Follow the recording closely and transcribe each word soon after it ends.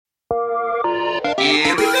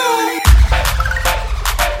Here we go.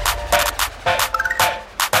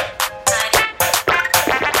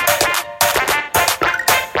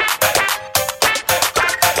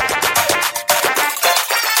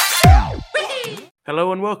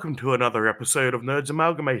 Hello and welcome to another episode of Nerds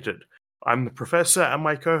Amalgamated. I'm the Professor and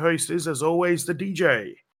my co-host is, as always, the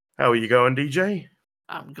DJ. How are you going, DJ?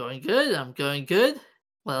 I'm going good.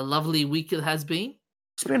 What a lovely week it has been.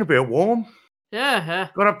 It's been a bit warm. Yeah.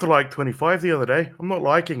 Got up to like 25 the other day. I'm not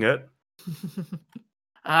liking it.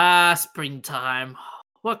 Springtime.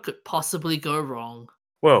 What could possibly go wrong?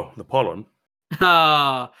 Well, the pollen.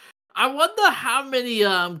 I wonder how many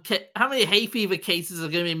hay fever cases are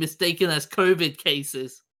going to be mistaken as COVID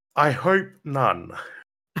cases. I hope none.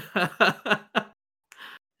 We're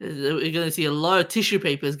going to see a lot of tissue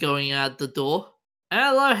papers going out the door, and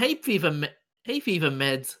a lot of hay fever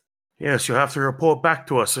meds. Yes, you'll have to report back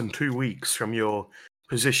to us in 2 weeks from your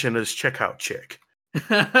position as checkout chick.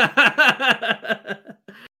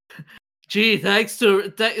 Gee, thanks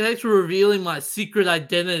for revealing my secret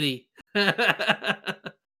identity. You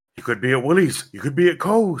could be at Woolies. You could be at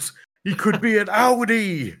Coles. You could be at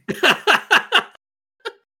Aldi.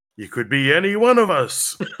 You could be any one of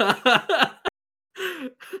us.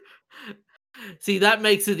 See, that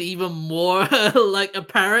makes it even more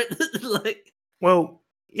apparent. Well,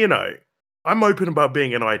 you know, I'm open about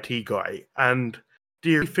being an IT guy, and do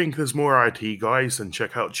you think there's more IT guys than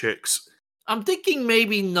checkout chicks? I'm thinking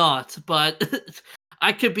maybe not, but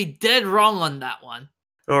I could be dead wrong on that one.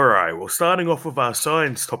 Alright, well, starting off with our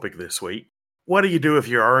science topic this week, what do you do with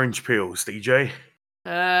your orange peels, DJ?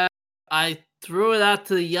 I threw it out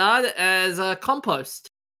to the yard as a compost.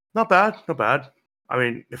 Not bad. I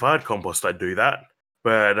mean, if I had compost, I'd do that,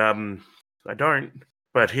 but I don't.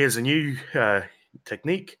 But here's a new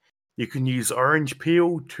technique. You can use orange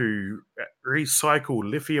peel to recycle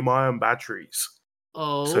lithium-ion batteries.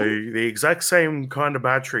 Oh. So the exact same kind of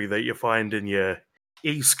battery that you find in your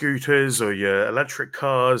e-scooters or your electric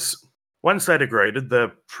cars, once they're degraded,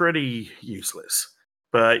 they're pretty useless.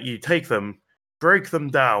 But you take them, break them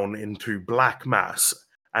down into black mass,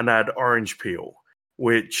 and add orange peel,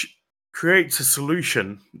 which creates a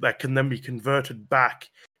solution that can then be converted back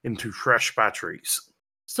into fresh batteries.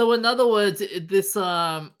 So in other words,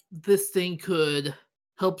 this thing could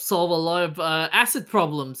help solve a lot of acid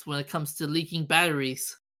problems when it comes to leaking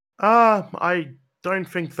batteries. I don't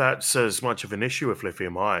think that's as much of an issue with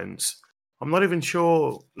lithium ions. I'm not even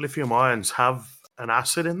sure lithium ions have an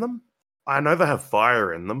acid in them. I know they have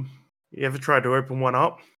fire in them. You ever tried to open one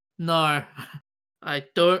up? No, I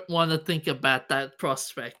don't want to think about that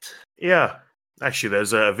prospect. Yeah, actually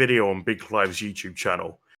there's a video on Big Clive's YouTube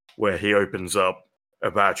channel where he opens up a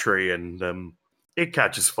battery and it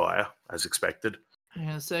catches fire, as expected. Hang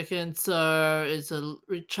on a second. So it's a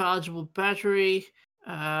rechargeable battery.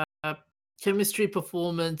 Chemistry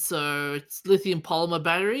performance, so it's lithium polymer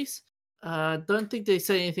batteries. Don't think they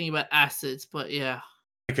say anything about acids, but yeah.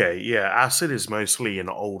 Okay, yeah, acid is mostly an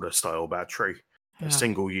older style battery, a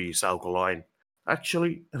single-use alkaline.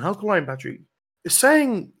 Actually, an alkaline battery is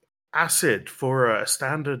saying acid for a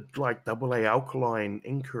standard AA alkaline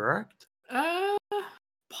incorrect?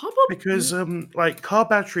 Probably because car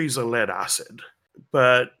batteries are lead acid,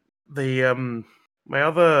 but the my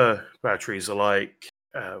other batteries are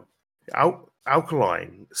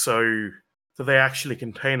alkaline. So do they actually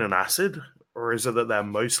contain an acid, or is it that they're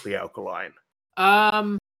mostly alkaline?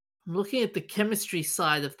 I'm looking at the chemistry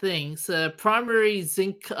side of things. Primary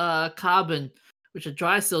zinc carbon, which are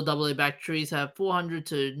dry cell AA batteries, have 400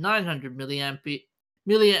 to 900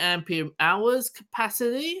 milliampere hours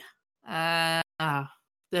capacity.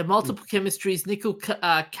 There are multiple chemistries: nickel,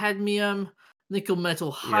 cadmium, nickel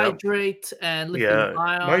metal hydrate, and lithium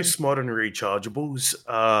ion. Most modern rechargeables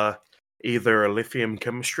are either a lithium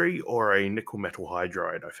chemistry or a nickel metal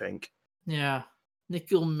hydride, I think. Yeah, I'm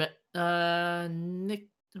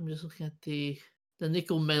just looking at the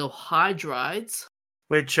nickel metal hydrides.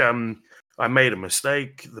 Which I made a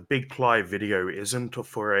mistake. The Big Clive video isn't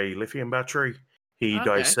for a lithium battery. He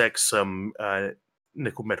dissects some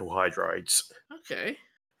nickel metal hydrides. Okay.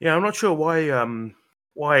 Yeah, I'm not sure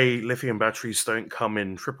why lithium batteries don't come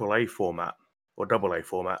in AAA format or AA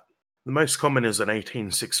format. The most common is an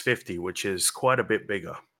 18650, which is quite a bit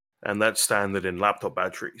bigger, and that's standard in laptop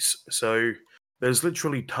batteries. So there's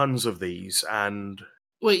literally tons of these. And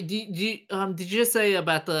wait, did you say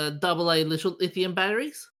about the AA lithium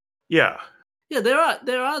batteries? Yeah. Yeah, there are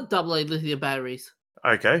AA lithium batteries.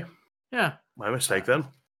 Okay. Yeah. My mistake then.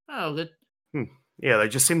 Oh, good. Yeah, they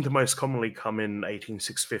just seem to most commonly come in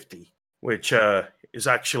 18650, which is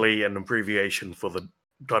actually an abbreviation for the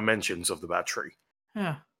dimensions of the battery.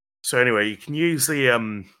 Yeah. So anyway, you can use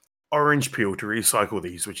the orange peel to recycle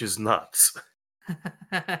these, which is nuts.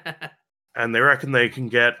 And they reckon they can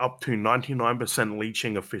get up to 99%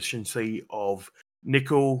 leaching efficiency of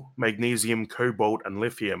nickel, magnesium, cobalt, and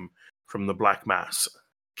lithium from the black mass.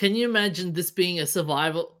 Can you imagine this being a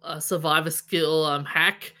survivor skill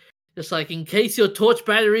hack? Just like, in case your torch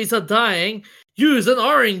batteries are dying, use an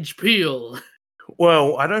orange peel.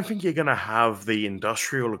 Well, I don't think you're going to have the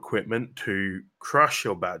industrial equipment to crush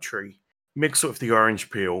your battery, mix it with the orange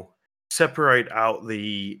peel, separate out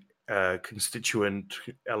the constituent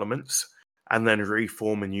elements, and then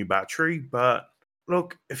reform a new battery. But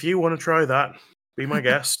look, if you want to try that, be my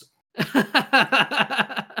guest.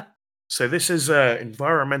 So this is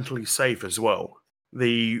environmentally safe as well.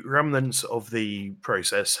 The remnants of the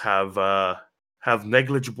process have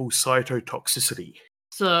negligible cytotoxicity.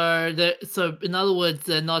 So in other words,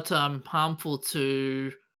 they're not harmful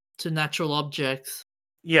to natural objects.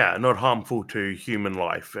 Yeah, not harmful to human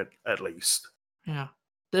life at least. Yeah.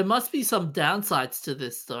 There must be some downsides to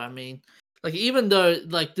this though. I mean, like, even though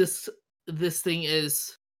like this thing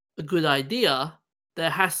is a good idea, there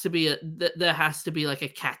has to be like a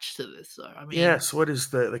catch to this though. I mean, Yes, what is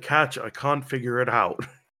the catch? I can't figure it out.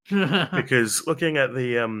 Because looking at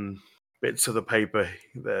the bits of the paper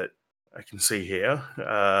that I can see here,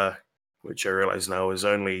 which I realize now is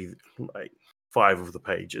only like 5 of the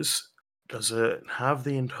pages. Does it have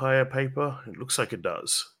the entire paper? It looks like it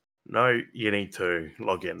does. No, you need to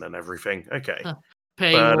log in and everything. Okay.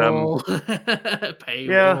 Paywall. Paywall.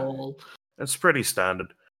 Yeah, it's pretty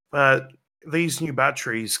standard. But these new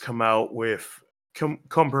batteries come out with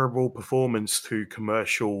comparable performance to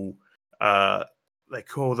commercial, they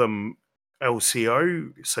call them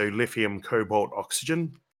LCO, so lithium, cobalt,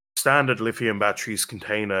 oxygen. Standard lithium batteries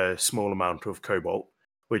contain a small amount of cobalt,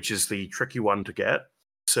 which is the tricky one to get.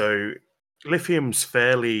 So lithium's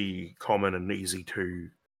fairly common and easy to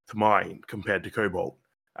mine compared to cobalt.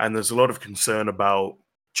 And there's a lot of concern about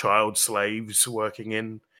child slaves working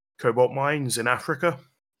in cobalt mines in Africa.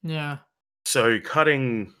 Yeah. So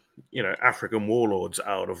cutting, African warlords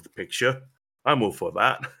out of the picture, I'm all for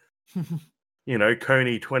that.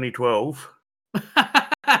 Coney 2012.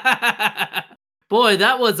 Boy,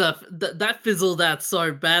 that fizzled out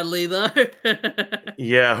so badly though.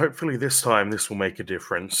 Yeah, hopefully this time this will make a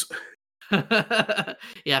difference.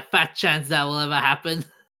 Yeah, fat chance that will ever happen.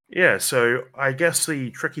 Yeah, so I guess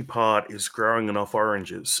the tricky part is growing enough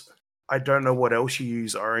oranges. I don't know what else you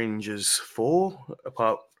use oranges for,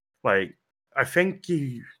 apart, I think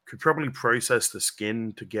you could probably process the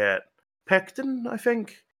skin to get pectin, I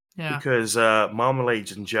think. Yeah. Because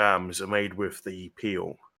marmalades and jams are made with the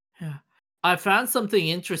peel. Yeah. I found something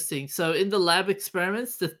interesting. So in the lab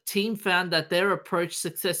experiments, the team found that their approach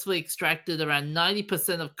successfully extracted around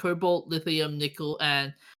 90% of cobalt, lithium, nickel,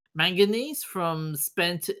 and manganese from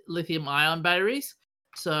spent lithium-ion batteries.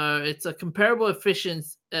 So it's a comparable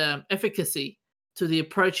efficacy to the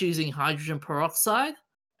approach using hydrogen peroxide.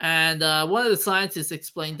 And one of the scientists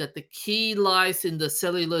explained that the key lies in the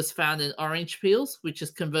cellulose found in orange peels, which is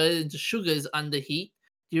converted into sugars under heat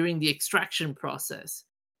during the extraction process.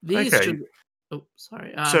 Okay. Oh,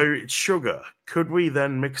 sorry. So it's sugar. Could we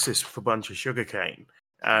then mix this with a bunch of sugarcane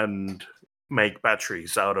and make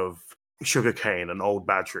batteries out of sugarcane and old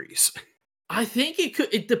batteries? I think it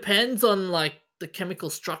could. It depends on the chemical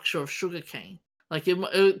structure of sugarcane. A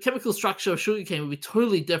chemical structure of sugarcane would be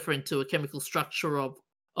totally different to a chemical structure of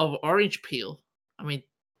orange peel. I mean,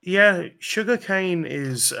 yeah, sugarcane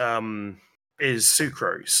is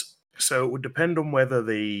sucrose, so it would depend on whether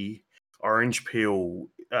the orange peel.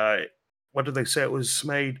 What did they say it was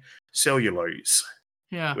made? Cellulose.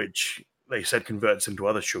 Yeah. Which they said converts into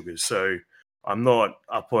other sugars. So I'm not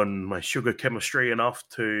up on my sugar chemistry enough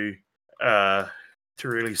to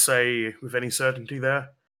really say with any certainty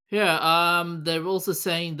there. Yeah. They're also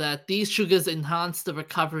saying that these sugars enhance the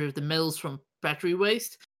recovery of the metals from battery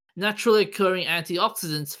waste. Naturally occurring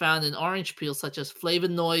antioxidants found in orange peel, such as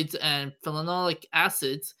flavonoids and phenolic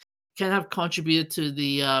acids, can have contributed to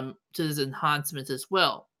this enhancement as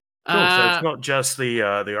well. Cool. So it's not just the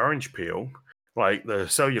orange peel, like the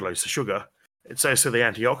cellulose, the sugar. It's also the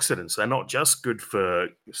antioxidants. They're not just good for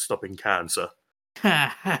stopping cancer.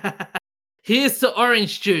 Here's the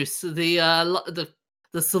orange juice, the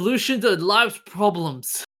solution to life's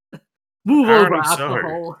problems. Move over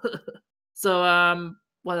alcohol. So,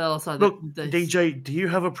 what else? Look, DJ, do you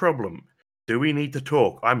have a problem? Do we need to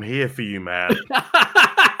talk? I'm here for you, man.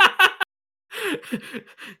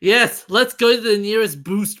 Yes, let's go to the nearest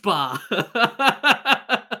Boost bar.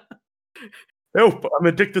 Help, I'm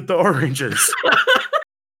addicted to oranges.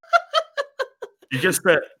 You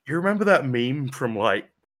remember that meme from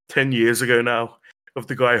 10 years ago now of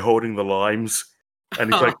the guy holding the limes.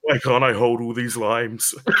 And he's like, why can't I hold all these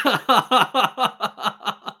limes?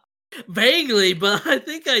 Vaguely, but I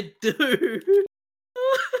think I do.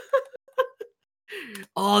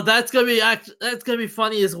 Oh, that's gonna be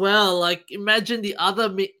funny as well. Like, imagine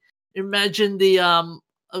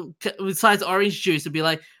besides orange juice, it'd be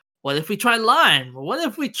like, what if we try lime? What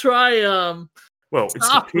if we try Well, it's the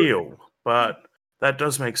star fruit? peel, but that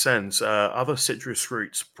does make sense. Other citrus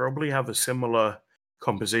fruits probably have a similar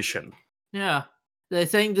composition. Yeah. They're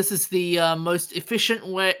saying this is the most efficient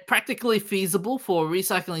way, practically feasible for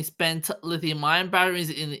recycling spent lithium-ion batteries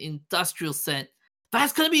in the industrial sense.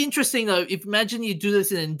 That's going to be interesting, though. If imagine you do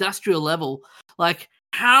this in an industrial level, like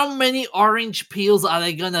how many orange peels are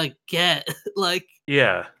they going to get? Like,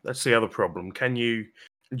 Yeah, that's the other problem. Can you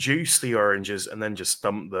juice the oranges and then just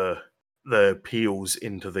dump the peels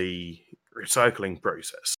into the recycling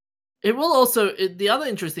process? it will also. The other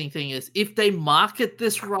interesting thing is if they market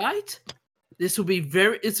this right, this will be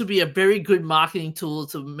a very good marketing tool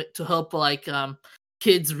to help like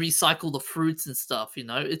kids recycle the fruits and stuff. You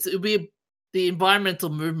know, the environmental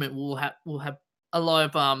movement will have a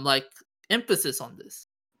lot of like emphasis on this.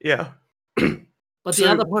 Yeah. But So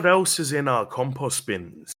the other, what else is in our compost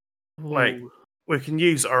bins? Like, Ooh, we can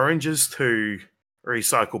use oranges to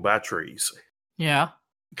recycle batteries. yeah.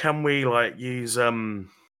 Can we like use I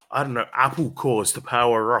don't know, apple cores to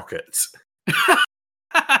power rockets?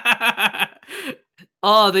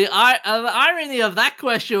 Oh, the irony of that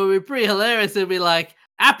question would be pretty hilarious. It'd be like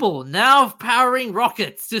Apple now powering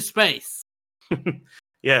rockets to space.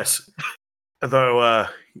 Yes. Although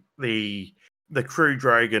the Crew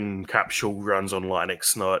Dragon capsule runs on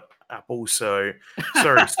Linux, not Apple, so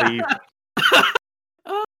sorry, Steve.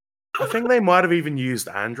 I think they might have even used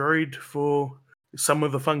Android for some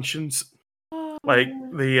of the functions. Like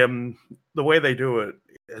the way they do it,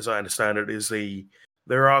 as I understand it, is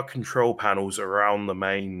there are control panels around the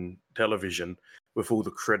main television with all the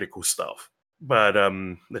critical stuff, but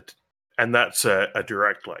and that's a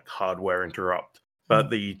direct like hardware interrupt. But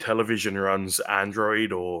the television runs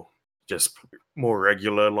Android or just more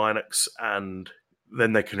regular Linux, and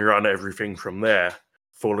then they can run everything from there,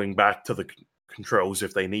 falling back to the controls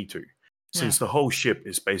if they need to, since the whole ship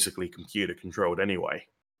is basically computer controlled anyway.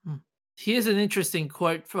 Here's an interesting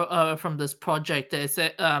quote from this project. Here's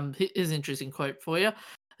an interesting quote for you.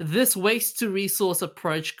 This waste to resource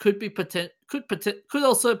approach could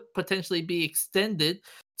also potentially be extended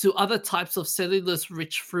to other types of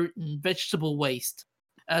cellulose-rich fruit and vegetable waste,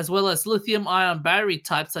 as well as lithium-ion battery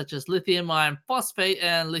types such as lithium iron phosphate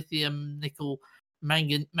and lithium nickel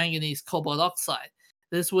manganese cobalt oxide.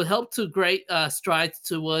 This would help to great strides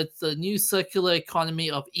towards the new circular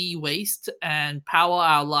economy of e-waste and power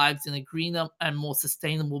our lives in a greener and more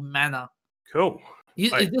sustainable manner. Cool.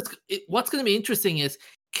 What's going to be interesting is,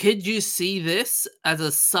 could you see this as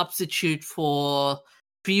a substitute for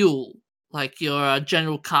fuel, like your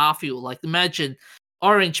general car fuel? Like imagine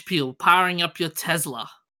orange peel powering up your Tesla.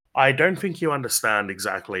 I don't think you understand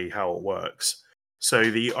exactly how it works.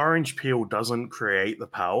 So the orange peel doesn't create the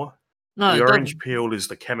power. No, the it orange doesn't. peel is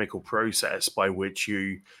the chemical process by which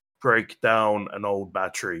you break down an old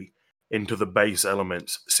battery into the base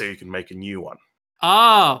elements so you can make a new one.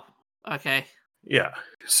 Oh, okay. Yeah.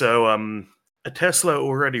 So a Tesla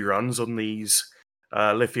already runs on these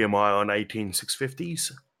lithium-ion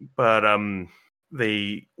 18650s, but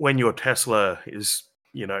when your Tesla is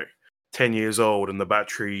 10 years old and the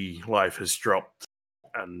battery life has dropped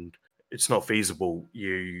and it's not feasible,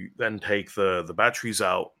 you then take the batteries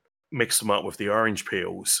out, mix them up with the orange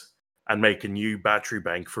peels, and make a new battery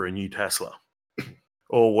bank for a new Tesla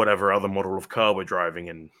or whatever other model of car we're driving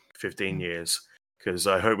in 15 years, because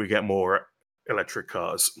I hope we get more electric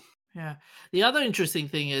cars. Yeah. The other interesting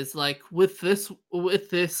thing is, like, with this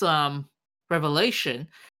revelation,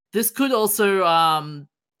 this could also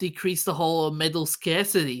decrease the whole metal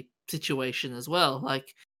scarcity situation as well.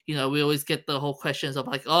 Like, we always get the whole questions of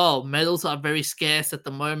like, oh, metals are very scarce at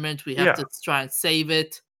the moment. We have to try and save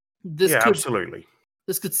it. Absolutely.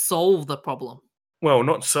 This could solve the problem. Well,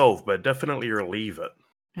 not solve, but definitely relieve it.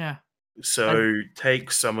 Yeah. So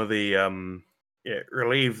take some of the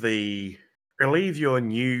relieve your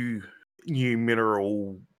new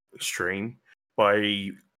mineral stream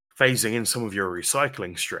by phasing in some of your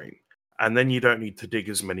recycling stream. And then you don't need to dig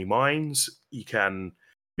as many mines. You can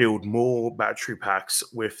build more battery packs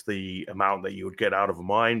with the amount that you would get out of a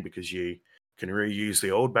mine, because you can reuse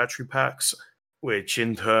the old battery packs, which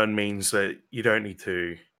in turn means that you don't need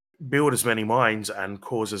to build as many mines and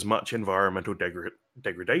cause as much environmental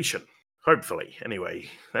degradation. Hopefully, anyway.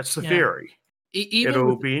 That's the theory. Even It'll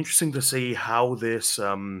with, be interesting to see how this,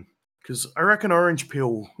 because I reckon orange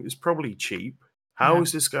peel is probably cheap. How yeah,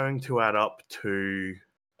 is this going to add up to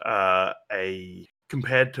a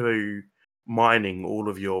compared to mining all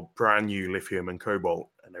of your brand new lithium and cobalt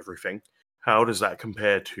and everything? How does that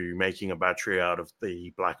compare to making a battery out of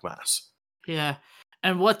the black mass? yeah.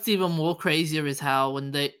 And what's even more crazier is how when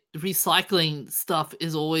the recycling stuff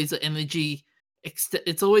is always an energy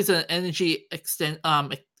it's always an energy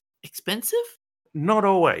expensive. Not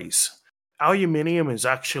always. Aluminium is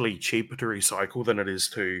actually cheaper to recycle than it is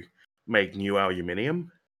to make new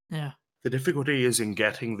aluminium. Yeah, The difficulty is in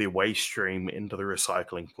getting the waste stream into the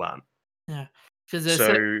recycling plant. yeah. Because they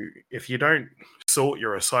said, So if you don't sort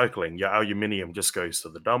your recycling, your aluminium just goes to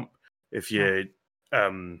the dump. If yeah,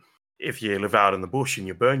 you if you live out in the bush and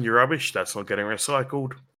you burn your rubbish, that's not getting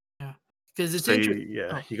recycled. yeah. Because it's So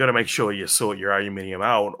interesting. you got to make sure you sort your aluminium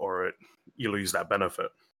out, or you lose that benefit.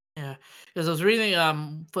 Yeah, because I was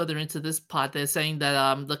reading further into this part, they're saying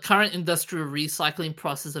that the current industrial recycling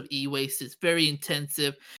process of e-waste is very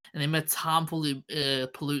intensive and emits harmful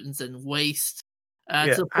pollutants and waste Yeah,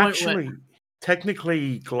 to the point where actually,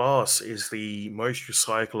 technically, glass is the most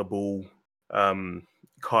recyclable um,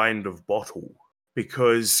 kind of bottle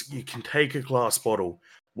because you can take a glass bottle,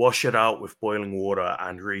 wash it out with boiling water,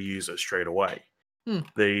 and reuse it straight away. hmm,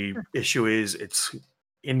 The issue is it's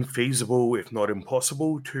infeasible, if not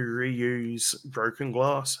impossible, to reuse broken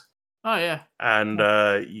glass, oh yeah, and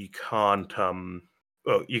you can't.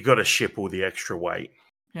 Well, you got to ship all the extra weight.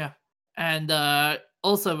 yeah, and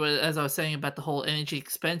also as I was saying about the whole energy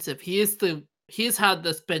expensive, here's how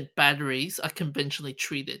the spent batteries are conventionally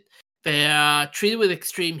treated. They are treated with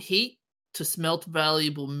extreme heat to smelt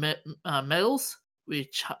valuable metals,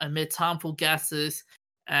 which emits harmful gases,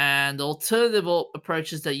 and alternative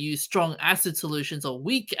approaches that use strong acid solutions or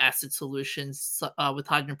weak acid solutions with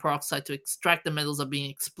hydrogen peroxide to extract the metals are being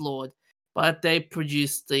explored, but they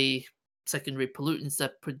produce the secondary pollutants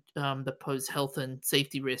that pose health and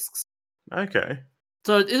safety risks. Okay.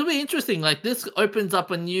 So it'll be interesting. Like this opens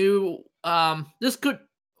up a new. This could.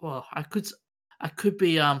 Well, I could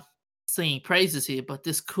be singing praises here, but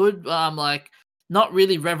this could like not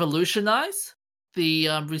really revolutionize the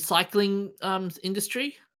recycling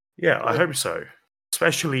industry. Yeah, I hope so.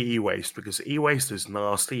 Especially e-waste, because e-waste is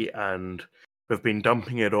nasty and we've been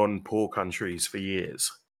dumping it on poor countries for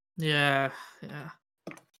years. Yeah, yeah.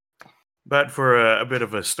 But for a bit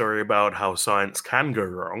of a story about how science can go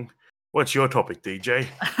wrong, what's your topic, DJ?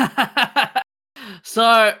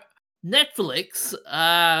 So Netflix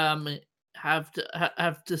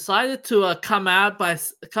have decided to come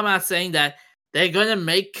out saying that they're gonna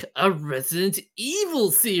make a Resident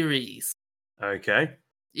Evil series. Okay.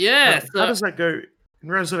 Yeah, How so does that go in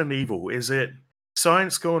Resident Evil? Is it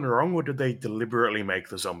science gone wrong, or did they deliberately make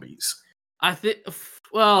the zombies? I think,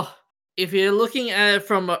 well, if you're looking at it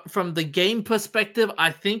from the game perspective,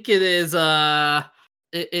 I think it is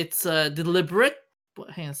it's deliberate.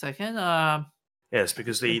 But hang on a second. Yes,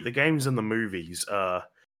 because the games and the movies are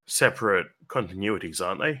separate continuities,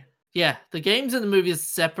 aren't they? Yeah, the games and the movies are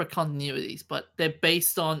separate continuities, but they're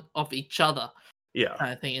based on of each other, Yeah.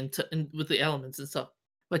 kind of thing, with the elements and stuff.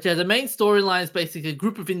 But yeah, the main storyline is basically a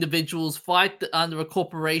group of individuals fight under a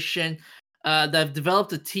corporation that have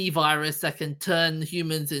developed a T virus that can turn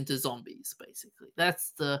humans into zombies. Basically,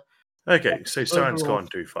 that's the Okay, so science overall. gone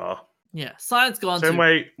too far. Yeah, science gone So to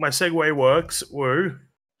my segue works. Woo.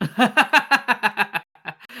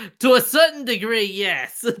 to a certain degree,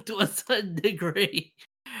 yes, to a certain degree.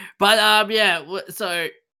 But yeah. So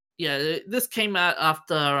yeah, this came out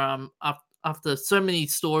after so many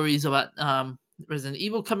stories about Resident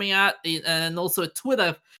Evil coming out, and also a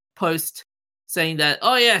Twitter post saying that,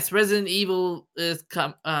 oh yes, Resident Evil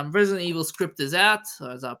Resident Evil script is out. So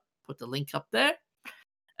as I put the link up there.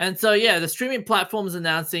 And so, yeah, the streaming platform is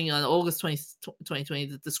announcing on August 2020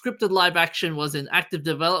 that the scripted live action was in active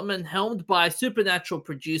development, helmed by Supernatural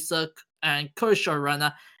producer and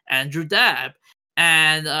co-showrunner Andrew Dabb.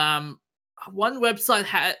 And one website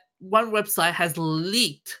has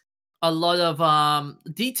leaked a lot of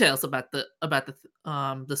details about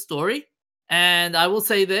the story. And I will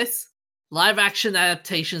say this: live action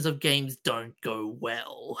adaptations of games don't go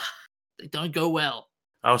well. They don't go well.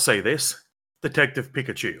 I'll say this. Detective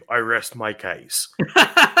Pikachu, I rest my case.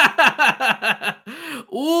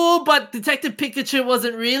 Ooh, but Detective Pikachu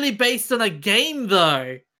wasn't really based on a game,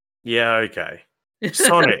 though. Yeah, okay.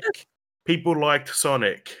 Sonic. People liked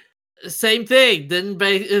Sonic. Same thing. Didn't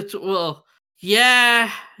base it. Well,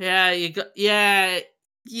 yeah, you got, yeah.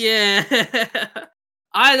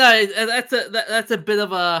 I know that's a bit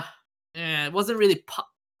of a. Yeah, it wasn't really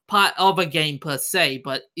part of a game per se,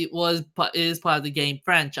 but it is part of the game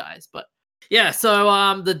franchise. But yeah,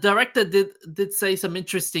 so the director did say some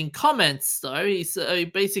interesting comments though. He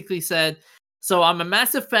basically said, "So I'm a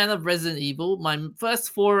massive fan of Resident Evil. My first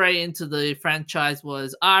foray into the franchise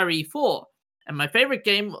was RE4, and my favorite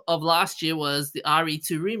game of last year was the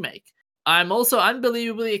RE2 remake. I'm also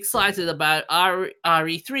unbelievably excited about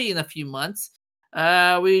RE3 in a few months.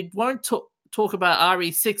 We won't talk about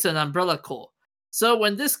RE6 and Umbrella Corps. So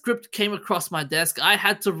when this script came across my desk, I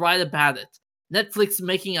had to write about it. Netflix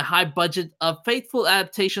making a high budget, a faithful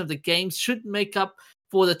adaptation of the games should make up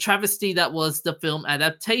for the travesty that was the film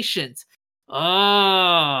adaptations."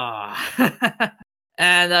 Oh.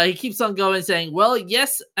 And he keeps on going saying, "Well,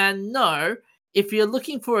 yes and no. If you're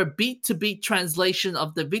looking for a beat-to-beat translation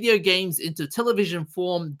of the video games into television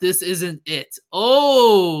form, this isn't it."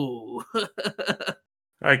 Oh!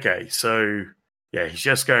 Okay, so yeah, he's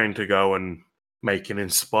just going to go and make it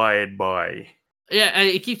inspired by. Yeah, and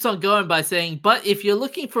it keeps on going by saying, "But if you're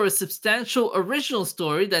looking for a substantial original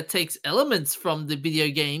story that takes elements from the video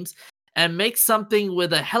games and makes something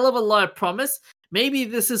with a hell of a lot of promise, maybe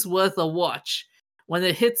this is worth a watch. When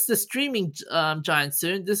it hits the streaming giant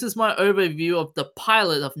soon, this is my overview of the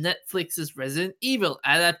pilot of Netflix's Resident Evil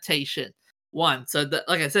adaptation." One. So,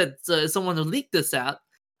 like I said, so someone who leaked this out.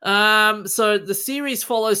 So the series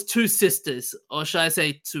follows two sisters, or should I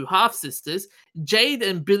say two half-sisters, Jade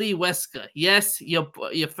and Billy Wesker. Yes,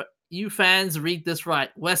 you fans read this right,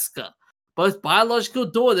 Wesker. Both biological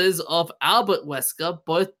daughters of Albert Wesker,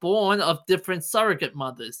 both born of different surrogate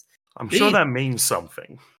mothers. I'm sure that means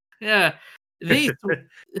something. Yeah.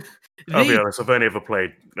 I'll be honest, I've only ever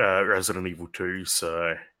played Resident Evil 2,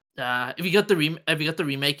 so... have you got the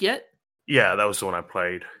remake yet? Yeah, that was the one I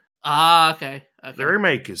played. Ah, okay. The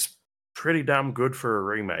remake is pretty damn good for a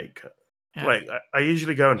remake. Yeah. Like, I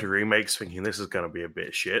usually go into remakes thinking this is going to be a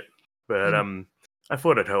bit shit, but I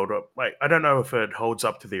thought it held up. Like, I don't know if it holds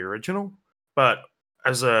up to the original, but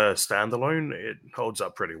as a standalone, it holds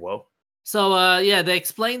up pretty well. So, they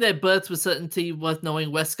explain their births with certainty worth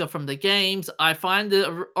knowing Wesker from the games. I find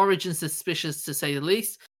the origin suspicious, to say the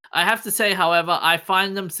least. I have to say, however, I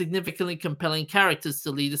find them significantly compelling characters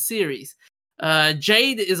to lead a series.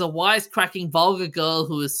 Jade is a wisecracking, vulgar girl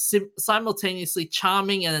who is simultaneously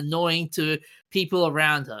charming and annoying to people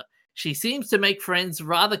around her. She seems to make friends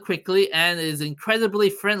rather quickly and is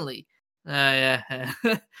incredibly friendly. In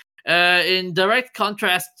direct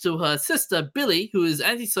contrast to her sister, Billy, who is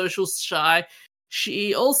antisocial, shy,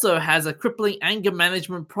 she also has a crippling anger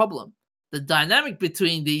management problem. The dynamic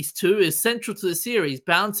between these two is central to the series,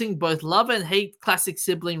 balancing both love and hate classic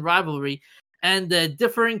sibling rivalry, and their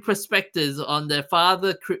differing perspectives on their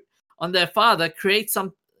father creates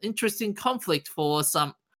some interesting conflict for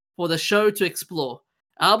the show to explore.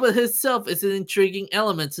 Albert himself is an intriguing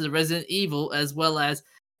element to the Resident Evil as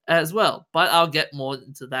well, but I'll get more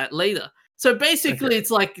into that later. So basically,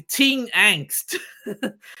 It's like teen angst.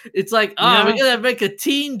 It's like, we're gonna make a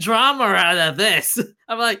teen drama out of this.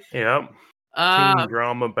 I'm like, yep, teen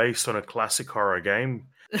drama based on a classic horror game.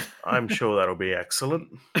 I'm sure that'll be excellent.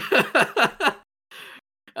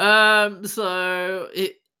 So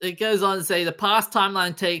it goes on to say the past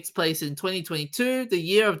timeline takes place in 2022, the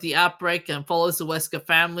year of the outbreak, and follows the Wesker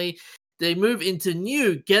family. They move into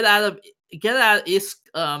new get out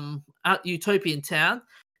Utopian town.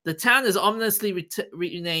 The town is ominously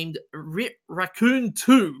renamed Raccoon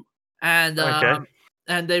 2, and they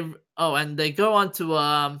go on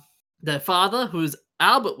to their father, who's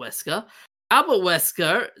Albert Wesker. Albert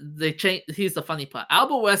Wesker, here's the funny part.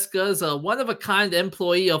 Albert Wesker is a one-of-a-kind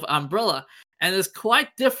employee of Umbrella and is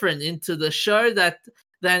quite different into the show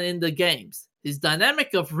than in the games. His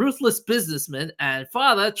dynamic of ruthless businessman and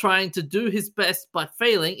father trying to do his best but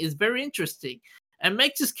failing is very interesting and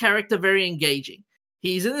makes his character very engaging.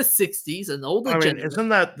 He's in his 60s, an older gentleman. Isn't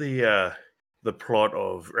that the plot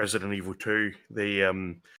of Resident Evil 2?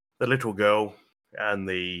 The little girl and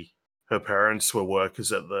her parents were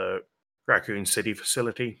workers at the Raccoon City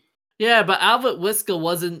facility. Yeah, but Albert Wesker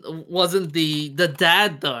wasn't the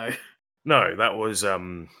dad though. No, that was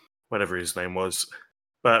whatever his name was.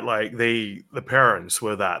 But like the parents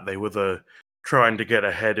were that. They were trying to get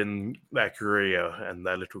ahead in their career, and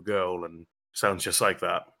their little girl, and sounds just like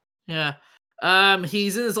that. Yeah.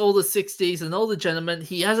 He's in his older 60s, an older gentleman.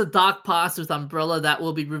 He has a dark past with Umbrella that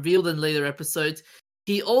will be revealed in later episodes.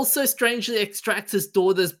 He also strangely extracts his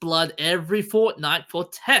daughter's blood every fortnight for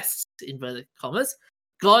tests, inverted commas.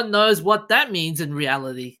 God knows what that means in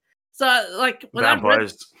reality. So, like, when I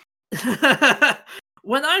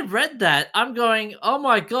read that, I'm going, oh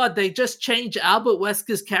my god, they just changed Albert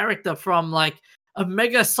Wesker's character from, like, a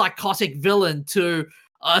mega psychotic villain to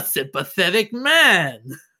a sympathetic man.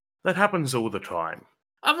 That happens all the time.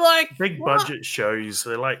 I'm like, Big what? budget shows,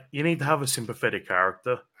 they're like, you need to have a sympathetic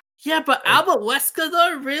character. Yeah, but And- Albert Wesker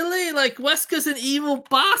though, really? Like Wesker's an evil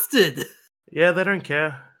bastard. Yeah, they don't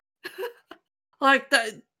care. Like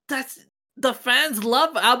that's the fans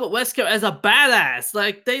love Albert Wesker as a badass.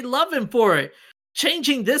 Like they love him for it.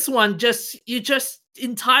 Changing this one you just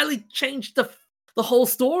entirely changed the whole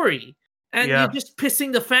story. And Yeah. you're just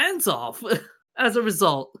pissing the fans off as a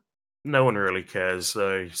result. No one really cares,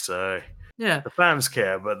 though, so Yeah. the fans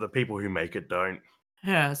care, but the people who make it don't.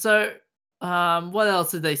 Yeah. So what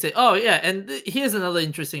else did they say? Oh yeah, and here's another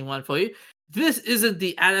interesting one for you. This isn't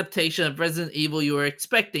the adaptation of Resident Evil you were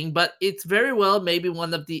expecting, but it's very well maybe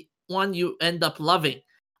one you end up loving.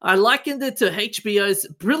 I likened it to HBO's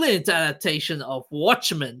brilliant adaptation of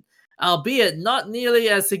Watchmen, albeit not nearly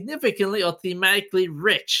as significantly or thematically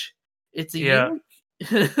rich. It's a Yeah.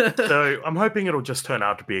 unique. So I'm hoping it'll just turn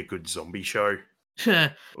out to be a good zombie show.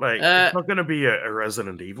 Like, it's not going to be a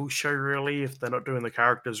Resident Evil show, really, if they're not doing the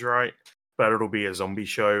characters right. But it'll be a zombie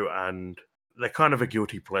show, and they're kind of a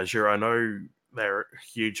guilty pleasure. I know they're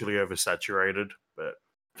hugely oversaturated, but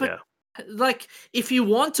yeah. Like, if you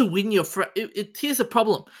want to win your here's a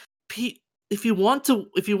problem. If you want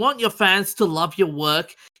your fans to love your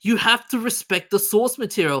work, you have to respect the source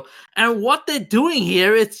material. And what they're doing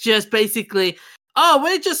here, it's just basically, oh,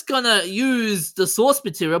 we're just gonna use the source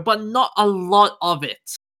material, but not a lot of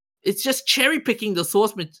it. It's just cherry picking the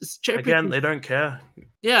source material. Again, they don't care.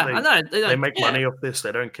 Yeah, I know. They make money off this.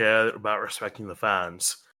 They don't care about respecting the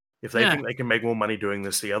fans. If they Yeah. think they can make more money doing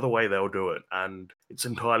this the other way, they'll do it. And it's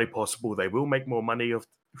entirely possible they will make more money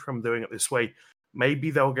from doing it this way.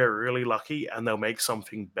 Maybe they'll get really lucky and they'll make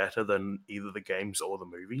something better than either the games or the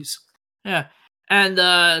movies. Yeah. And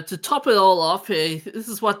to top it all off, this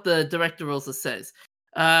is what the director also says.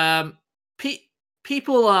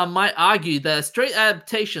 People might argue that a straight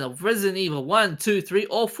adaptation of Resident Evil 1, 2, 3,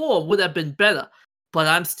 or 4 would have been better. But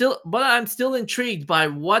I'm still intrigued by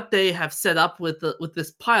what they have set up with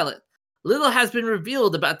this pilot. Little has been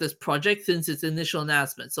revealed about this project since its initial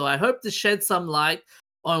announcement, so I hope to shed some light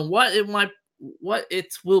on what it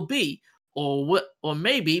will be, or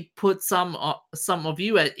maybe put some of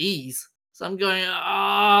you at ease. So I'm going,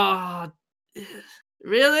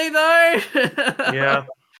 really though? Yeah.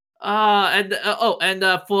 And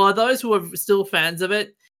for those who are still fans of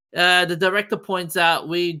it, the director points out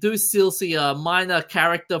we do still see a minor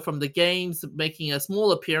character from the games making a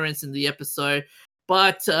small appearance in the episode,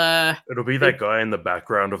 but it'll be that guy in the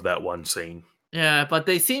background of that one scene. Yeah, but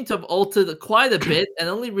they seem to have altered quite a bit and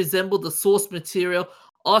only resemble the source material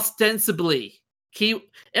ostensibly. Key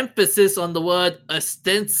emphasis on the word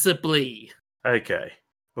ostensibly. Okay.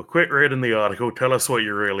 Well, quit reading the article. Tell us what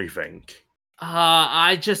you really think.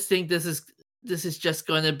 I just think this is just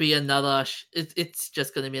going to be another. It's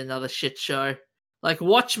just going to be another shit show. Like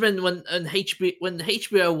Watchmen, when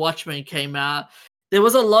HBO Watchmen came out, there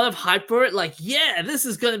was a lot of hype for it. Like, yeah, this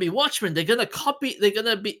is going to be Watchmen. They're going to copy.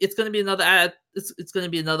 It's going to be another It's going to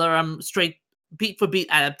be another straight beat for beat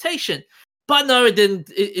adaptation. But no, it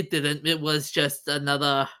didn't. It didn't. It was just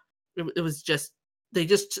another. It was just they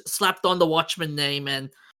just slapped on the Watchmen name and.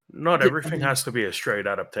 Not everything has to be a straight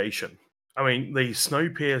adaptation. I mean, the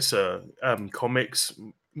Snowpiercer comics,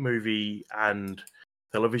 movie, and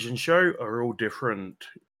television show are all different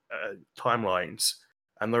timelines,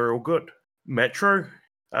 and they're all good. Metro,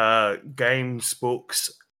 games,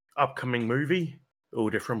 books, upcoming movie, all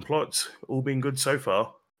different plots, all been good so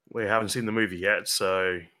far. We haven't seen the movie yet,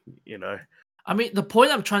 so, you know. I mean, the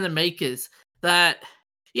point I'm trying to make is that,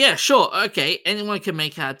 yeah, sure, okay, anyone can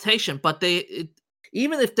make an adaptation, but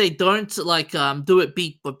even if they don't do it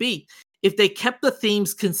beat for beat, if they kept the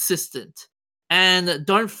themes consistent and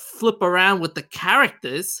don't flip around with the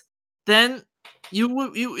characters, then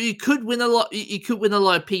you could win a lot. You could win a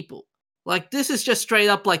lot of people. Like this is just straight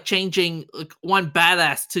up like changing one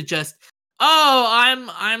badass to just, oh,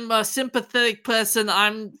 I'm a sympathetic person.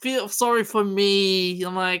 Feel sorry for me.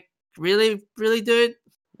 I'm like, really, dude.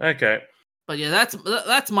 Okay. But yeah,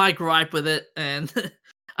 that's my gripe with it, and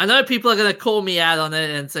I know people are gonna call me out on it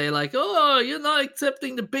and say like, "Oh, you're not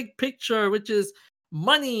accepting the big picture, which is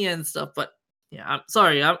money and stuff." But yeah, I'm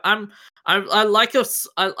sorry. I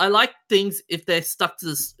like things if they're stuck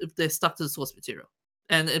to the source material,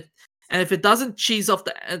 and if it doesn't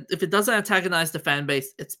if it doesn't antagonize the fan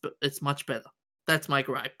base, it's much better. That's my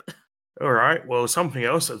gripe. All right. Well, something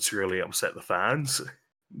else that's really upset the fans.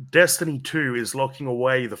 Destiny 2 is locking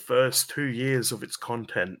away the first 2 years of its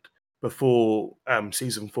content before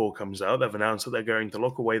Season 4 comes out. They've announced that they're going to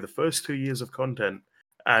lock away the first 2 years of content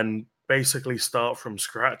and basically start from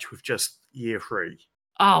scratch with just year 3.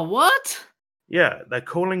 Oh, what? Yeah, they're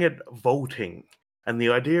calling it vaulting. And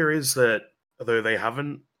the idea is that, although they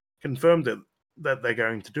haven't confirmed it, that they're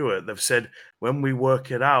going to do it, they've said, when we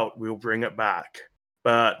work it out, we'll bring it back.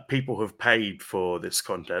 But people have paid for this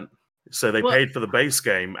content. So they What? paid for the base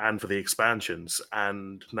game and for the expansions,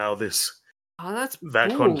 and now Oh, that's that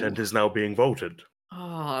bull. content is now being vaulted.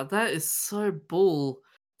 Oh, that is so bull.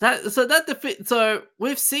 So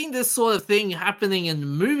we've seen this sort of thing happening in the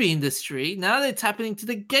movie industry. Now it's happening to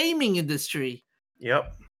the gaming industry.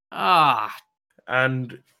 Yep. Ah,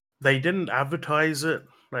 And they didn't advertise it.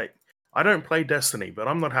 Like, I don't play Destiny, but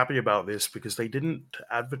I'm not happy about this because they didn't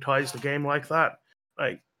advertise the game like that.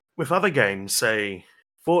 Like, with other games, say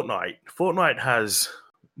Fortnite has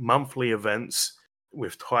monthly events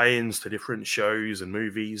with tie-ins to different shows and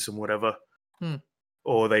movies and whatever. Hmm.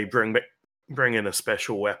 Or they bring in a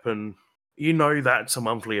special weapon. You know that's a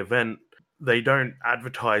monthly event. They don't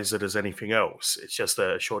advertise it as anything else. It's just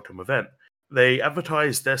a short-term event. They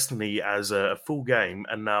advertised Destiny as a full game,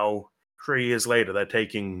 and now 3 years later, they're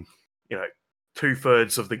taking,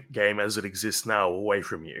 2/3 of the game as it exists now away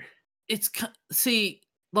from you. See,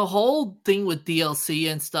 the whole thing with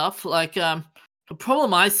DLC and stuff. The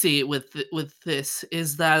problem I see it with this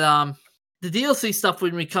is that the DLC stuff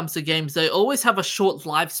when it comes to games, they always have a short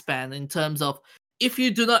lifespan in terms of if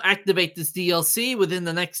you do not activate this DLC within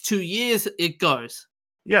the next 2 years, it goes.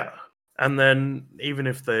 Yeah, and then even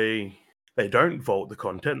if they don't vault the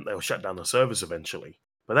content, they'll shut down the servers eventually.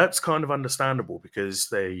 But that's kind of understandable because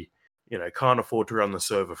they, can't afford to run the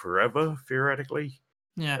server forever, theoretically.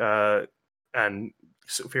 Yeah. And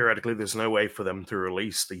so theoretically, there's no way for them to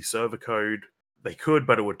release the server code. They could,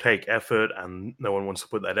 but it would take effort, and no one wants to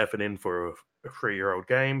put that effort in for a 3-year-old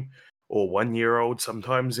game or 1-year-old.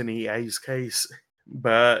 Sometimes in EA's case,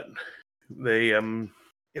 but they, in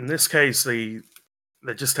this case,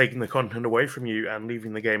 they're just taking the content away from you and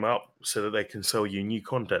leaving the game up so that they can sell you new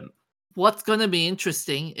content. What's going to be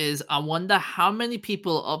interesting is I wonder how many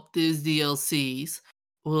people of these DLCs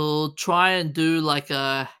will try and do like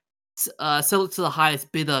sell it to the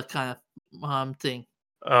highest bidder kind of thing.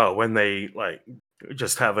 Oh, when they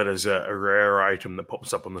just have it as a rare item that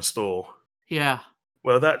pops up on the store. Yeah.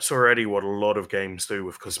 Well, that's already what a lot of games do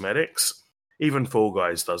with cosmetics. Even Fall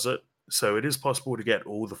Guys does it. So it is possible to get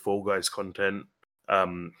all the Fall Guys content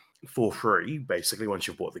for free, basically, once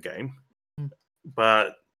you've bought the game. Mm.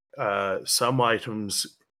 But some items,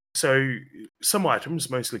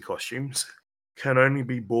 mostly costumes, can only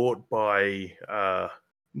be bought by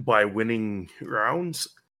winning rounds.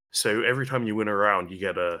 So every time you win a round,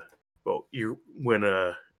 you win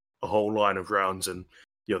a whole line of rounds, and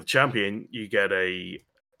you're the champion. You get a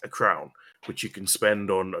crown, which you can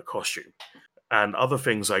spend on a costume, and other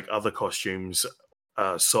things like other costumes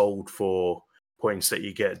are sold for points that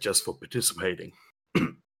you get just for participating.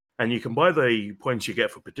 And you can buy the points you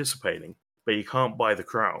get for participating, but you can't buy the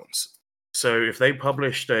crowns. So if they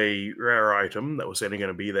published a rare item that was only going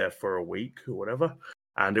to be there for a week or whatever,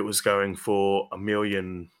 and it was going for 1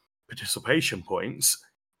 million participation points,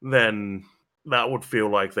 then that would feel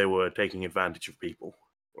like they were taking advantage of people.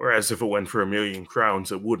 Whereas if it went for 1 million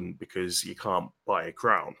crowns, it wouldn't, because you can't buy a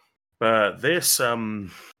crown. But this,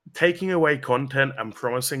 taking away content and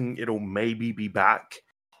promising it'll maybe be back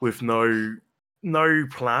with no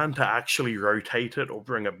plan to actually rotate it or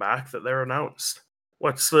bring it back that they're announced.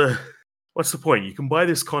 What's the point? You can buy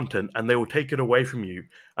this content and they will take it away from you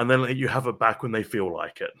and then let you have it back when they feel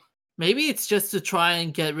like it. Maybe it's just to try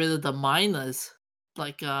and get rid of the miners.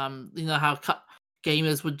 Like how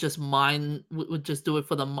gamers would just would just do it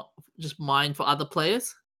for just mine for other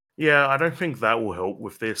players. Yeah, I don't think that will help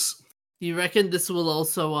with this. You reckon this will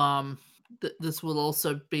also this will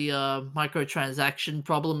also be a microtransaction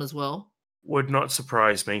problem as well? Would not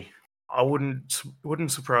surprise me.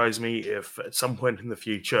 Wouldn't surprise me if at some point in the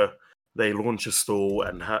future they launch a store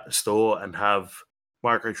and have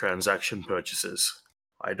microtransaction purchases.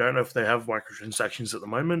 I don't know if they have microtransactions at the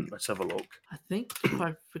moment. Let's have a look. I think if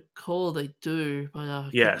I recall, they do.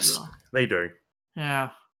 But yes, they do. Yeah.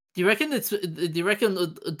 Do you reckon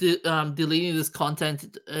deleting this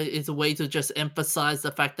content is a way to just emphasize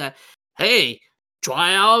the fact that, hey,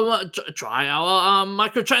 try our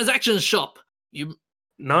microtransaction shop?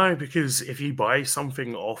 No, because if you buy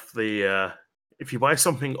something off the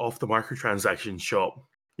microtransaction shop,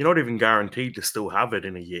 you're not even guaranteed to still have it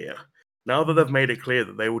in a year. Now that they've made it clear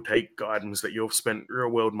that they will take items that you've spent real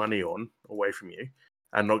world money on away from you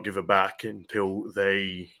and not give it back until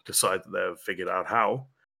they decide that they've figured out how,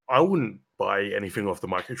 I wouldn't buy anything off the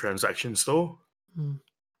microtransaction store.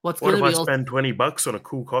 What if I spend $20 on a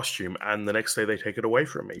cool costume and the next day they take it away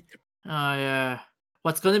from me? Oh, yeah.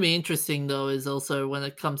 What's going to be interesting though is also when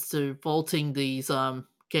it comes to vaulting these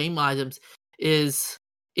game items is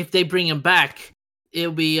if they bring them back,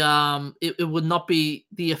 it'll be it would not be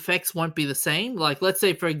the effects won't be the same. Like let's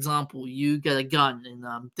say for example, you get a gun in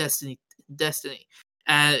Destiny,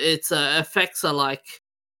 and its effects are like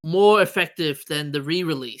more effective than the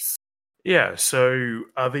re-release. Yeah, so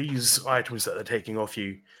are these items that they're taking off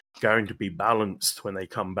you going to be balanced when they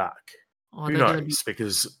come back? Or Who they're going to be knows?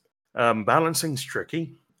 Because balancing's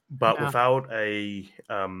tricky, but yeah.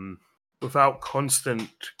 without constant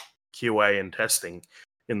QA and testing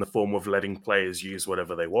in the form of letting players use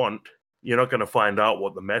whatever they want, you're not going to find out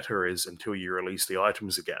what the meta is until you release the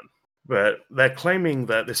items again. But they're claiming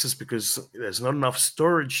that this is because there's not enough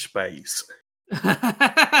storage space. Isn't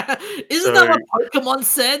So that what Pokemon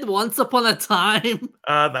said once upon a time?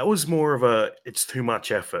 that was more of a it's too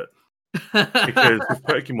much effort. Because with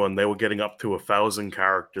Pokemon, they were getting up to 1,000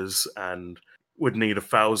 characters and would need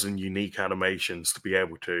 1,000 unique animations to be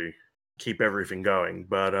able to keep everything going.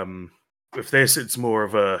 But with this, it's more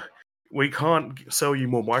of a we can't sell you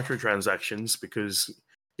more microtransactions because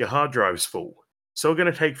your hard drive's full. So we're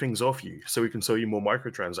going to take things off you so we can sell you more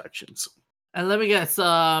microtransactions. And let me guess,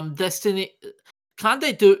 Destiny can't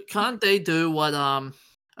they do what I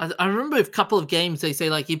remember a couple of games they say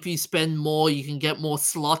like if you spend more you can get more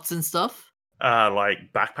slots and stuff.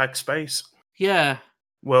 Like backpack space. Yeah.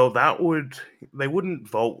 Well, they wouldn't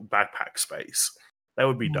vault backpack space. That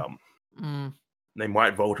would be dumb. Mm, They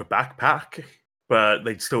might vault a backpack, but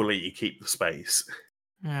they'd still let you keep the space.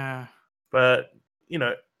 yeah. But,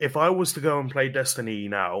 if I was to go and play Destiny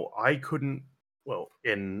now, I couldn't, well,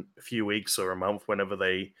 in a few weeks or a month, whenever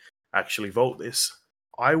they actually vault this,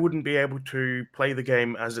 I wouldn't be able to play the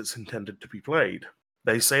game as it's intended to be played.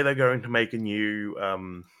 They say they're going to make a new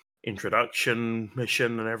introduction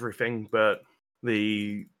mission and everything, but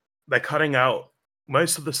they're cutting out,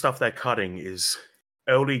 most of the stuff they're cutting is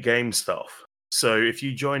early game stuff. So if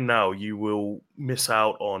you join now, you will miss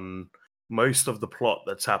out on most of the plot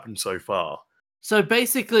that's happened so far. So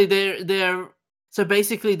basically they're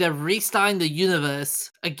restarting the universe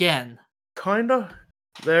again. Kinda.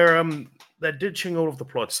 They're ditching all of the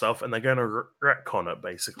plot stuff and they're going to retcon it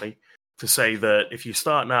basically to say that if you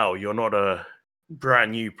start now, you're not a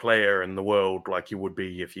brand new player in the world like you would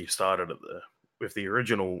be if you started with the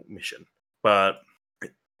original mission, but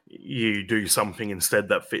you do something instead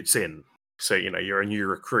that fits in. So you're a new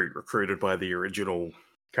recruited by the original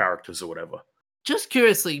characters or whatever. Just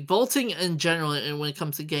curiously, vaulting in general and when it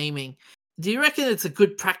comes to gaming, do you reckon it's a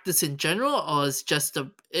good practice in general or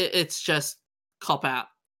it's just cop out?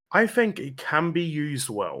 I think it can be used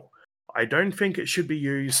well. I don't think it should be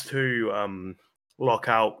used to lock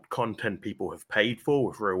out content people have paid for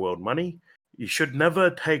with real world money. You should never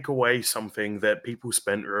take away something that people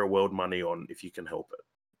spent real world money on if you can help it.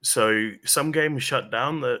 So some games shut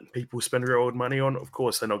down that people spend real world money on. Of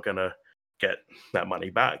course, they're not going to get that money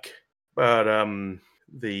back. But in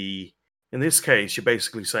this case, you're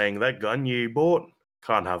basically saying that gun you bought,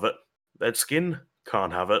 can't have it. That skin,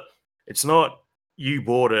 can't have it. It's not you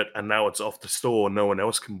bought it and now it's off the store, no one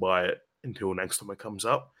else can buy it until next time it comes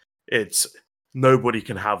up. It's nobody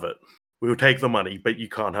can have it. We'll take the money, but you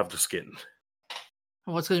can't have the skin.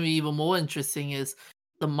 And what's going to be even more interesting is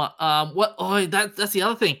that's the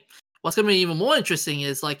other thing. What's going to be even more interesting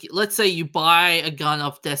is like let's say you buy a gun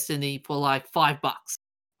of Destiny for like $5,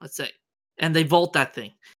 let's say, and they vault that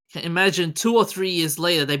thing. Imagine 2 or 3 years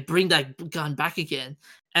later they bring that gun back again,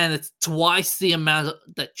 and it's twice the amount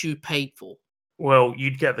that you paid for. Well,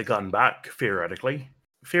 you'd get the gun back, theoretically.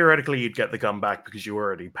 Theoretically, you'd get the gun back because you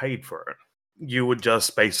already paid for it. You would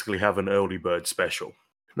just basically have an early bird special.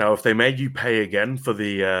 Now, if they made you pay again for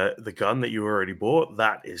the gun that you already bought,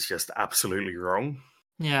 that is just absolutely wrong.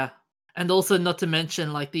 Yeah, and also not to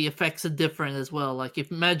mention like the effects are different as well. Like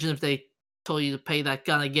imagine if they told you to pay that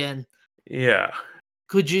gun again. Yeah.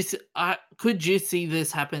 Could you see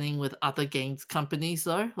this happening with other games companies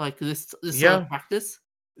though? Like this sort Yeah. of practice?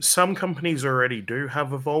 Some companies already do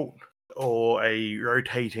have a vault or a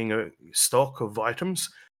rotating stock of items,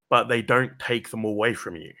 but they don't take them away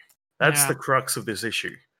from you. That's Yeah. the crux of this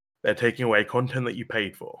issue. They're taking away content that you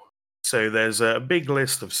paid for. So there's a big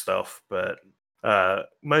list of stuff, but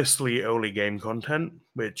mostly early game content,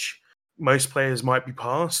 which most players might be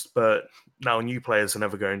past, but now new players are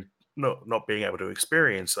never going not being able to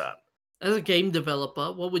experience that. As a game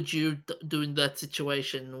developer, what would you do in that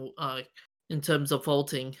situation in terms of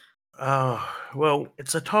vaulting? Well,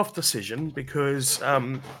 it's a tough decision because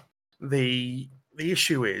the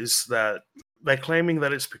issue is that they're claiming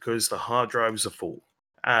that it's because the hard drives are full,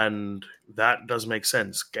 and that does make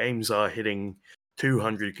sense. Games are hitting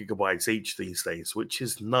 200 gigabytes each these days, which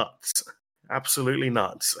is nuts. Absolutely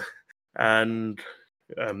nuts. And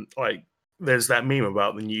like, there's that meme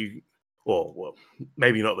about the new, or well,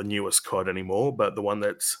 maybe not the newest COD anymore, but the one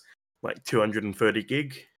that's like 230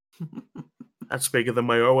 gig. That's bigger than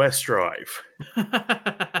my OS drive.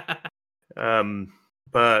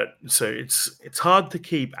 But so it's hard to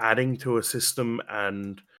keep adding to a system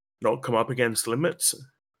and not come up against limits.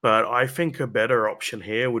 But I think a better option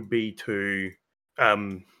here would be to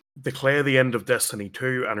declare the end of Destiny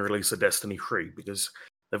 2 and release a Destiny 3, because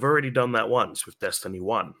they've already done that once with Destiny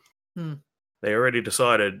 1. They already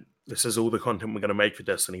decided this is all the content we're going to make for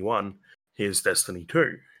Destiny 1. Here's Destiny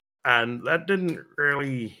 2. And that didn't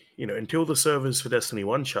really, until the servers for Destiny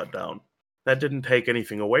 1 shut down, that didn't take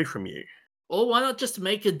anything away from you. Or why not just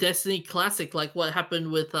make a Destiny classic like what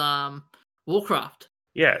happened with Warcraft?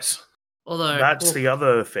 Yes. Although that's the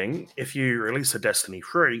other thing. If you release a Destiny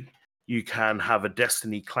 3, you can have a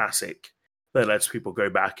Destiny classic that lets people go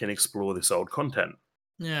back and explore this old content.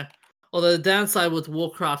 Yeah. Although the downside with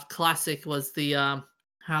Warcraft Classic was the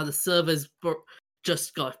how the servers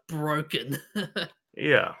just got broken.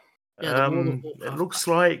 Yeah. It looks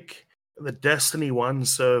like the Destiny 1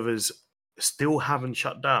 servers still haven't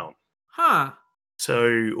shut down. Huh.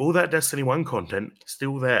 So all that Destiny 1 content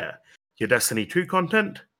still there. Your Destiny 2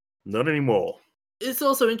 content, not anymore. It's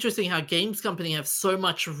also interesting how games company have so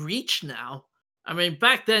much reach now. I mean,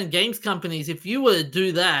 back then, games companies, if you were to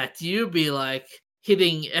do that, you'd be like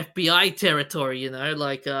hitting FBI territory,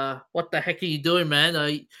 like, what the heck are you doing, man?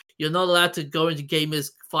 You're not allowed to go into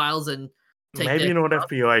gamers' files and take maybe not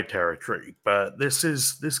FBI territory, but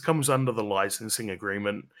this comes under the licensing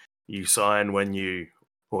agreement you sign when you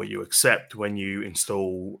accept when you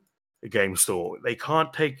install a game store. They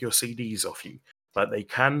can't take your CDs off you, but they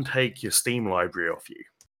can take your Steam library off you.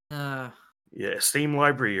 Yeah, Steam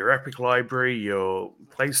library, your Epic library, your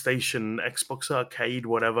PlayStation, Xbox Arcade,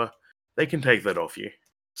 whatever. They can take that off you.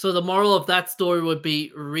 So the moral of that story would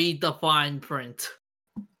be read the fine print.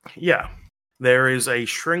 Yeah. There is a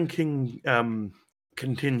shrinking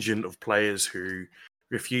contingent of players who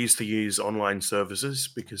refuse to use online services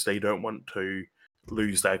because they don't want to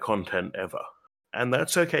lose their content ever. And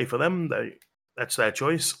that's okay for them. That's their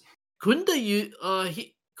choice. Couldn't they use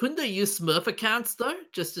Smurf accounts though,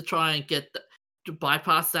 just to try and to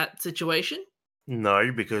bypass that situation?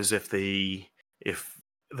 No, because if the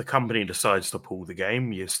company decides to pull the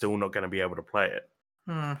game, you're still not going to be able to play it.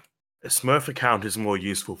 A Smurf account is more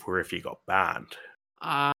useful for if you got banned.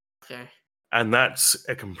 Okay. And that's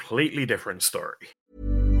a completely different story.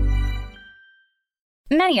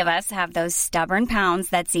 Many of us have those stubborn pounds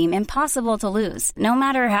that seem impossible to lose, no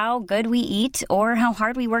matter how good we eat or how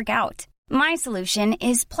hard we work out. My solution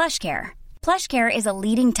is PlushCare. PlushCare is a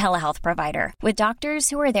leading telehealth provider with doctors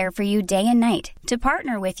who are there for you day and night to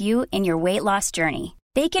partner with you in your weight loss journey.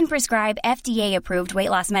 They can prescribe FDA-approved weight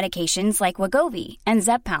loss medications like Wegovy and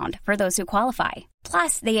Zepbound for those who qualify.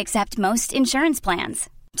 Plus, they accept most insurance plans.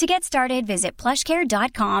 To get started, visit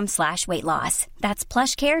plushcare.com/weightloss. That's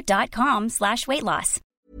plushcare.com/weightloss.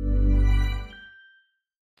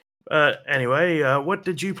 Anyway, what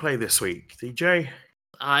did you play this week, DJ?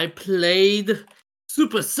 I played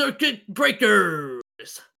Super Circuit Breakers.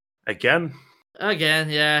 Again,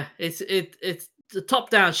 yeah. It's the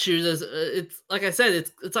top-down shooters. It's like I said,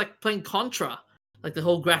 it's like playing Contra. Like the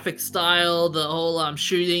whole graphic style, the whole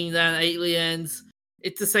shooting down aliens.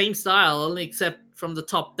 It's the same style, only except from the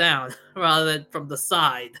top down rather than from the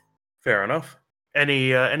side. Fair enough.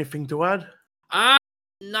 Anything to add?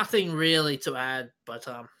 Nothing really to add, but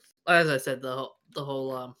as I said, the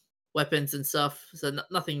whole weapons and stuff, so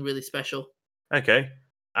nothing really special. Okay.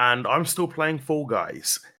 And I'm still playing Fall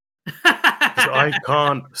Guys. I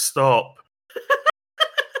can't stop.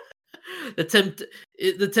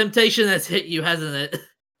 The temptation has hit you, hasn't it?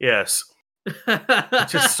 Yes.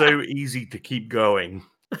 It's just so easy to keep going.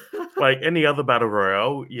 Like any other battle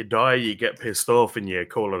royale, you die, you get pissed off, and you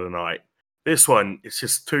call it a night. This one, it's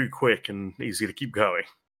just too quick and easy to keep going.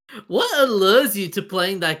 What allures you to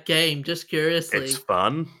playing that game? Just curiously. It's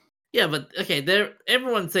fun. Yeah, but okay,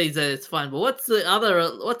 everyone says that it's fun, but what's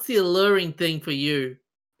the alluring thing for you?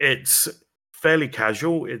 It's fairly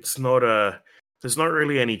casual. There's not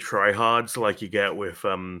really any tryhards like you get with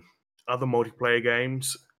other multiplayer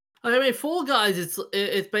games. I mean, Fall Guys,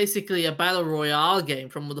 it's basically a battle royale game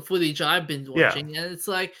from the footage I've been watching, and it's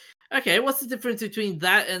like, okay, what's the difference between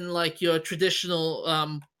that and like your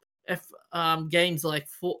traditional games like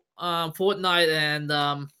Fortnite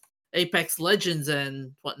and Apex Legends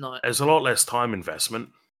and whatnot? There's a lot less time investment.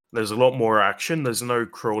 There's a lot more action. There's no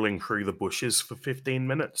crawling through the bushes for 15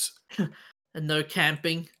 minutes. And no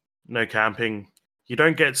camping. No camping. you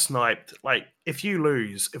don't get sniped. Like, if you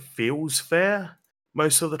lose, it feels fair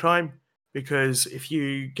most of the time, because if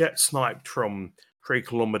you get sniped from 3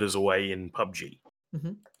 kilometers away in PUBG,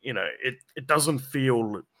 Mhm. it doesn't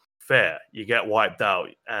feel fair. You get wiped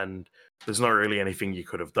out, and there's not really anything you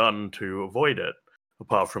could have done to avoid it,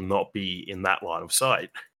 apart from not be in that line of sight.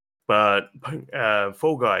 But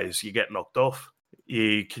Fall Guys, you get knocked off,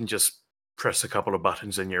 you can just press a couple of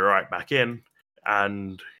buttons and you're right back in,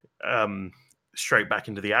 and straight back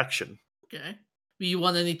into the action. Okay. You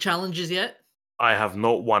won any challenges yet? I have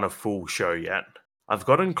not won a full show yet. I've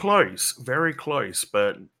gotten close, very close,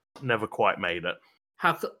 but never quite made it.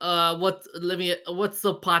 What's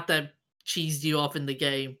the part that cheesed you off in the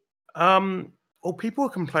game? Well, people are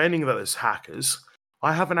complaining that there's hackers.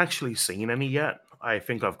 I haven't actually seen any yet. I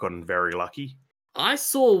think I've gotten very lucky. I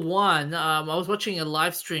saw one. I was watching a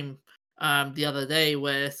live stream the other day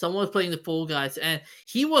where someone was playing the Fall Guys and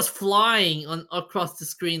he was flying across the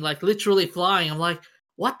screen, like literally flying. I'm like,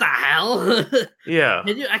 what the hell? Yeah.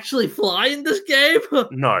 Can you actually fly in this game?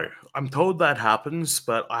 No, I'm told that happens,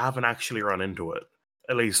 but I haven't actually run into it.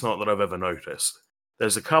 At least not that I've ever noticed.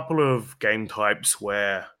 There's a couple of game types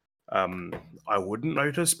where I wouldn't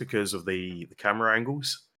notice because of the camera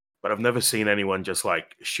angles, but I've never seen anyone just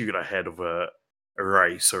like shoot ahead of a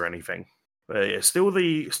race or anything. But yeah, still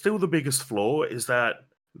the biggest flaw is that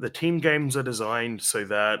the team games are designed so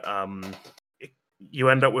that you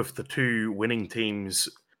end up with the two winning teams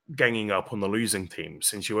ganging up on the losing team,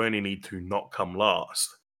 since you only need to not come last.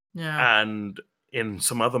 Yeah. And in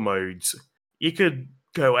some other modes, you could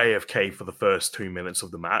go AFK for the first 2 minutes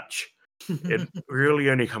of the match. It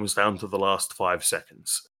really only comes down to the last 5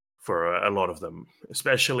 seconds for a lot of them,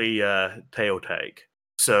 especially tail tag.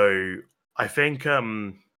 So I think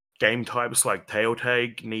game types like tail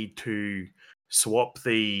tag need to swap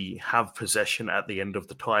the have possession at the end of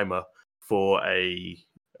the timer for a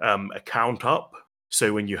count up.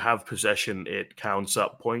 So when you have possession, it counts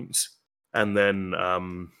up points, and then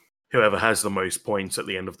whoever has the most points at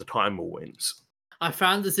the end of the timer wins. I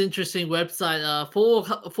found this interesting website,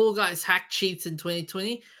 Fall Guys hack cheats in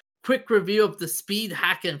 2020. Quick review of the speed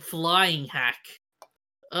hack and flying hack.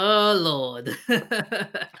 Oh Lord.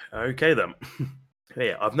 Okay then.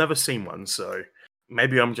 Yeah, I've never seen one, so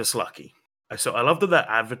maybe I'm just lucky. So I love that they're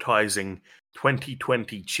advertising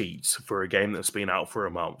 2020 cheats for a game that's been out for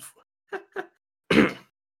a month.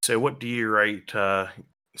 So what do you rate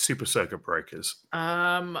Super Circuit Breakers?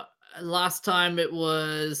 Last time it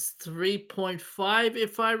was 3.5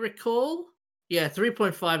 if I recall. Yeah,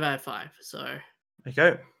 3.5 out of 5. So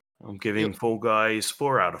okay, I'm giving Fall Guys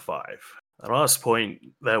 4 out of 5. The last point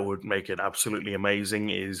that would make it absolutely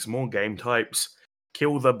amazing is more game types.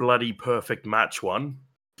 Kill the bloody perfect match one,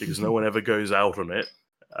 because no one ever goes out on it.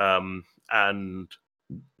 And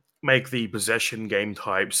make the possession game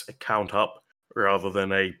types a count up rather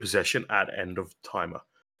than a possession at end of timer.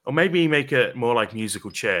 Or maybe make it more like musical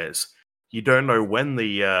chairs. You don't know when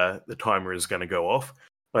the timer is going to go off,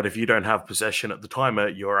 but if you don't have possession at the timer,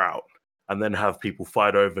 you're out. And then have people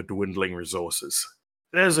fight over dwindling resources.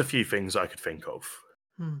 There's a few things I could think of.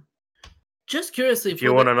 Just curiously, if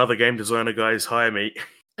you want another game designer, guys, hire me.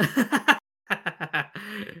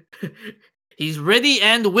 He's ready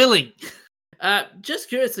and willing. Just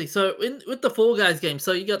curiously, so with the Fall Guys game,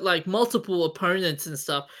 so you got like multiple opponents and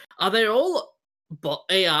stuff. Are they all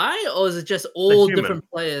AI, or is it just all different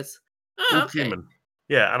players? All okay. Human.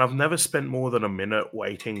 Yeah, and I've never spent more than a minute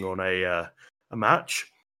waiting on a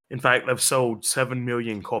match. In fact, they've sold 7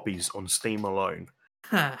 million copies on Steam alone.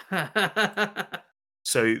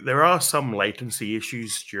 So there are some latency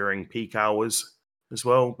issues during peak hours as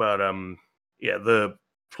well, but yeah, the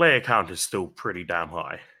player count is still pretty damn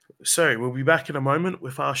high. So we'll be back in a moment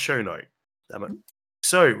with our show note. Damn it.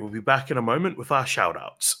 So we'll be back in a moment with our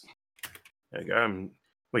shoutouts. There we go.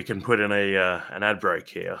 We can put in an ad break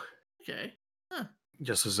here. Okay.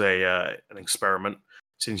 Just as an experiment,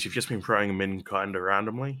 since you've just been throwing them in kind of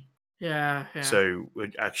randomly. Yeah. So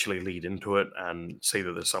we'd actually lead into it and see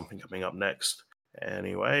that there's something coming up next.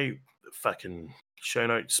 Anyway, the fucking show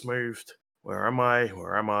notes moved. Where am I?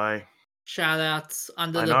 Shoutouts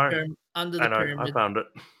under the pyramid. I found it.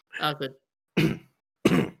 Oh, good.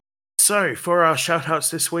 So, for our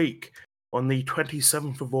shoutouts this week, on the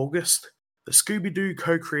 27th of August, the Scooby-Doo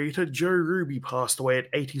co-creator Joe Ruby passed away at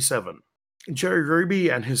 87. Joe Ruby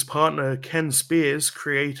and his partner Ken Spears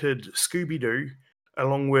created Scooby-Doo,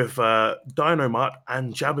 along with Dynomutt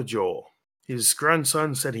and Jabberjaw. His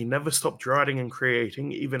grandson said he never stopped writing and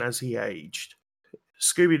creating, even as he aged.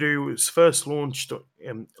 Scooby-Doo was first launched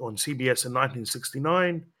on CBS in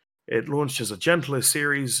 1969. It launched as a gentler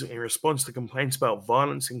series in response to complaints about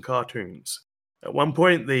violence in cartoons. At one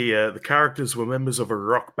point, the characters were members of a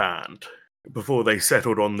rock band before they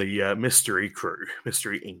settled on the Mystery Crew,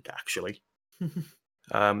 Mystery Inc. Actually.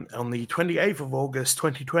 On the 28th of August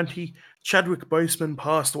 2020, Chadwick Boseman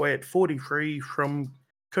passed away at 43 from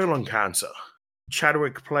colon cancer.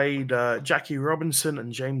 Chadwick played Jackie Robinson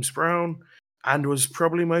and James Brown, and was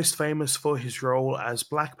probably most famous for his role as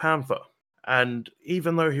Black Panther. And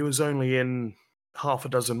even though he was only in half a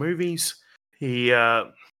dozen movies,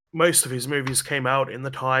 most of his movies came out in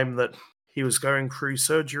the time that he was going through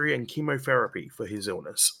surgery and chemotherapy for his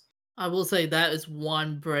illness. I will say that is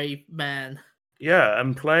one brave man. Yeah,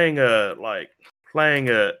 and playing a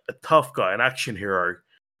tough guy, an action hero,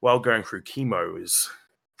 while going through chemo is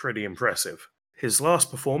pretty impressive. His last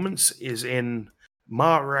performance is in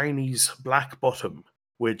Ma Rainey's Black Bottom,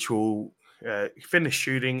 which will finish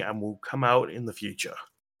shooting and will come out in the future.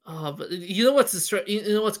 Oh, but you know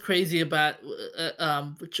what's crazy about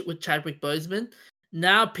with Chadwick Boseman?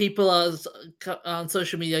 Now people are on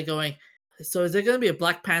social media going, so is there going to be a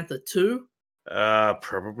Black Panther 2?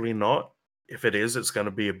 Probably not. If it is, it's going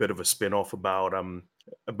to be a bit of a spin-off about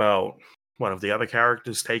one of the other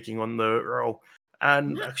characters taking on the role.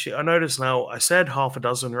 And actually, I noticed now, I said half a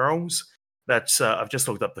dozen roles. That's I've just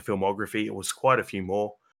looked up the filmography. It was quite a few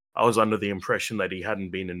more. I was under the impression that he hadn't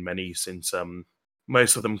been in many since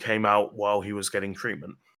most of them came out while he was getting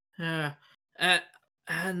treatment. Yeah,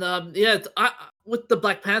 with the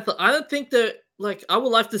Black Panther, I don't think that I would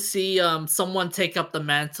like to see someone take up the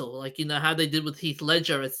mantle, like how they did with Heath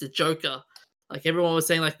Ledger as the Joker. Like everyone was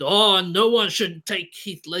saying, oh, no one should take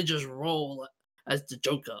Heath Ledger's role as the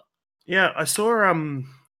Joker. Yeah, I saw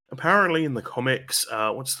apparently in the comics,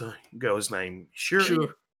 what's the girl's name? Shuri.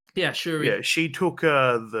 Yeah, Shuri. Yeah, she took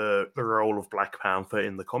the role of Black Panther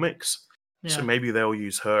in the comics. Yeah. So maybe they'll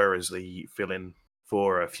use her as the fill-in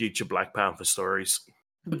for future Black Panther stories.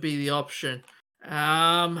 Would be the option.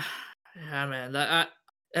 Yeah, man.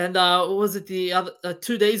 What was it the other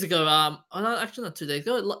 2 days ago? Actually not 2 days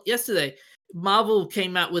ago. Yesterday, Marvel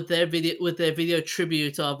came out with their video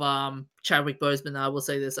tribute of Chadwick Boseman. I will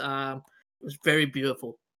say this. It was very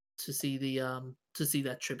beautiful to see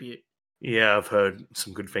that tribute. Yeah, I've heard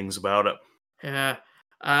some good things about it. Yeah.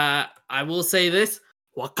 I will say this.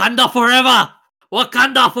 Wakanda forever!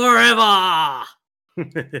 Wakanda forever!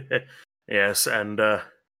 Yes, and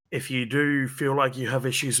if you do feel like you have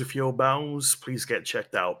issues with your bowels, please get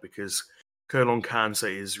checked out because colon cancer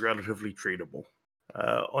is relatively treatable.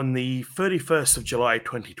 On the 31st of July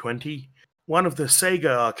 2020, one of the Sega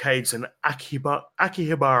arcades in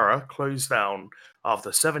Akihabara closed down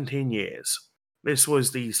after 17 years. This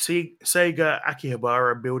was the Sega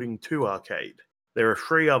Akihabara Building 2 arcade. There are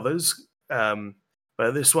 3 others,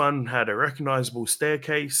 but this one had a recognizable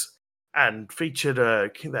staircase and featured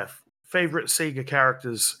their favorite Sega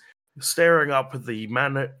characters staring up at the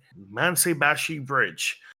Mansebashi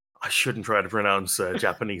Bridge. I shouldn't try to pronounce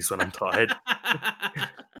Japanese when I'm tired.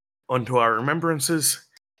 On to our remembrances.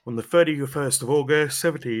 On the 31st of August,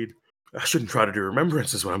 17... I shouldn't try to do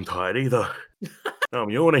remembrances when I'm tired either. I'm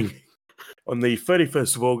yawning. On the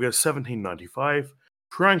 31st of August, 1795,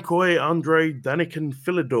 Francois André Daniken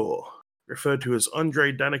Philidor, referred to as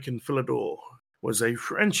André Daniken Philidor, was a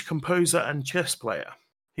French composer and chess player.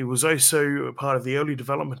 He was also a part of the early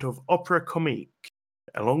development of opera comique.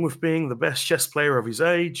 Along with being the best chess player of his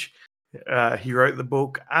age, he wrote the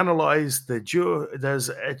book Analyse the Jeu des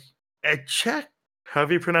Échecs. How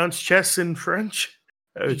do you pronounce chess in French?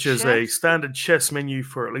 Which is a standard chess menu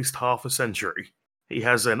for at least half a century. He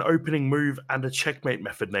has an opening move and a checkmate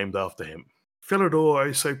method named after him. Philidor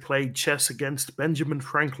also played chess against Benjamin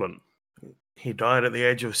Franklin. He died at the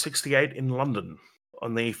age of 68 in London.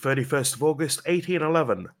 On the 31st of August,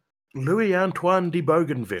 1811, Louis-Antoine de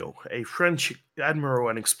Bougainville, a French admiral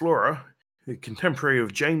and explorer, a contemporary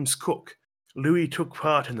of James Cook. Louis took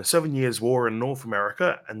part in the 7 Years' War in North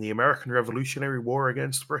America and the American Revolutionary War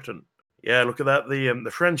against Britain. Yeah, look at that.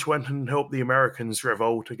 The French went and helped the Americans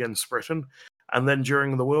revolt against Britain, and then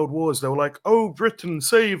during the World Wars, they were like, "Oh, Britain,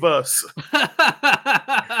 save us!"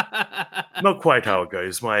 Not quite how it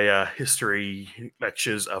goes. My history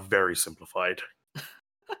lectures are very simplified.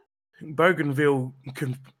 Bougainville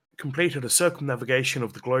completed a circumnavigation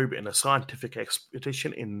of the globe in a scientific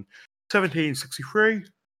expedition in 1763,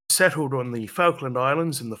 settled on the Falkland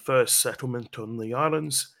Islands in the first settlement on the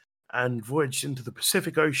islands, and voyaged into the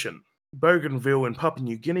Pacific Ocean. Bougainville in Papua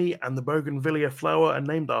New Guinea and the bougainvillea flower are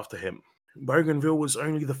named after him. Bougainville was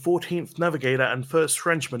only the 14th navigator and first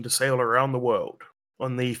Frenchman to sail around the world.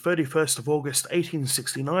 On the 31st of August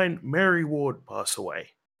 1869, Mary Ward passed away.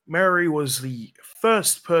 Mary was the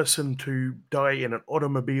first person to die in an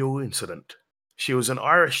automobile incident. She was an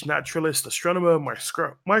Irish naturalist, astronomer,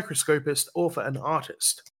 microscopist, author, and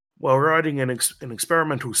artist. While riding an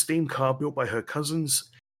experimental steam car built by her cousins,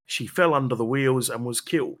 she fell under the wheels and was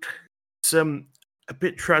killed. It's a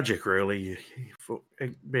bit tragic, really, for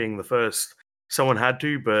being the first. Someone had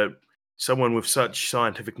to, but someone with such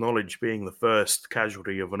scientific knowledge being the first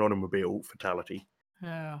casualty of an automobile fatality.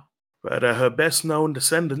 Yeah. But her best-known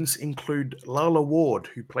descendants include Lalla Ward,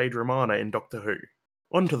 who played Romana in Doctor Who.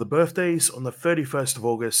 On to the birthdays. On the 31st of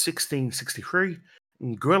August 1663,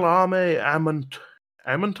 Guillaume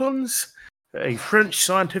Amontons, a French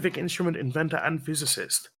scientific instrument inventor and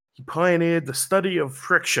physicist. He pioneered the study of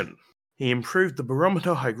friction. He improved the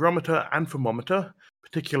barometer, hygrometer, and thermometer,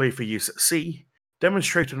 particularly for use at sea,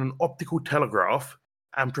 demonstrated an optical telegraph,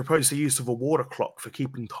 and proposed the use of a water clock for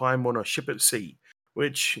keeping time on a ship at sea,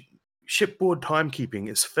 which shipboard timekeeping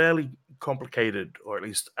is fairly complicated, or at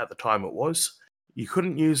least at the time it was. You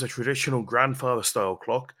couldn't use a traditional grandfather-style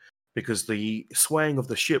clock because the swaying of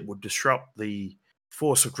the ship would disrupt the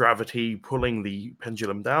force of gravity, pulling the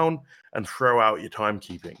pendulum down and throw out your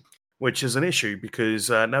timekeeping, which is an issue because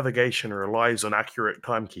navigation relies on accurate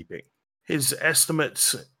timekeeping. His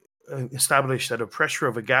estimates establish that the pressure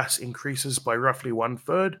of a gas increases by roughly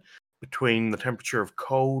 1/3 between the temperature of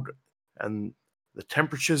cold and the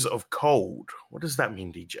temperatures of cold. What does that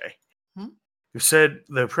mean, DJ? You've said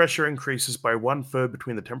the pressure increases by 1/3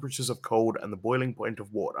 between the temperatures of cold and the boiling point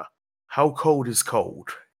of water. How cold is cold?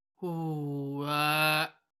 Ooh,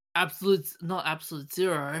 not absolute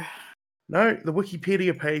zero. No, the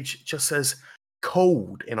Wikipedia page just says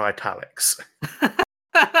cold in italics.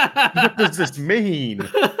 What does this mean?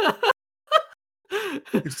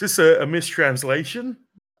 Is this a mistranslation?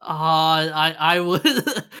 I would.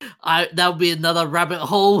 That would be another rabbit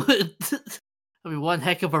hole. I mean, one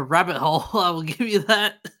heck of a rabbit hole. I will give you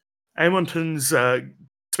that. Amontons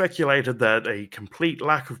speculated that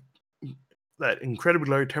that incredibly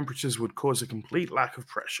low temperatures would cause a complete lack of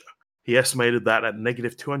pressure. He estimated that at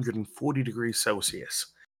negative 240 degrees Celsius.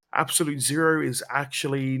 Absolute zero is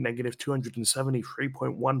actually negative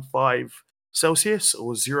 273.15 Celsius,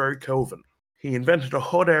 or 0 Kelvin. He invented a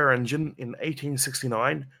hot air engine in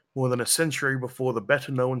 1869, more than a century before the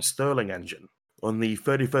better-known Stirling engine. On the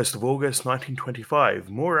 31st of August 1925,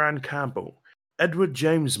 Moran Campbell. Edward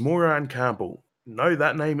James Moran Campbell. No,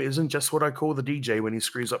 that name isn't just what I call the DJ when he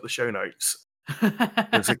screws up the show notes.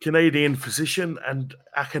 He's a Canadian physician and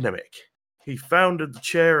academic. He founded the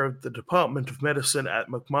chair of the Department of Medicine at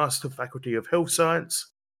McMaster Faculty of Health Science.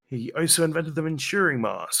 He also invented the Venturi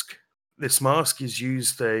mask. This mask is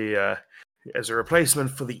used as a replacement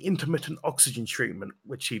for the intermittent oxygen treatment,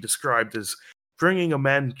 which he described as bringing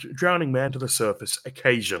a drowning man to the surface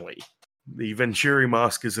occasionally. The Venturi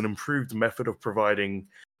mask is an improved method of providing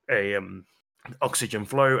a oxygen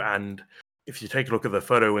flow, and if you take a look at the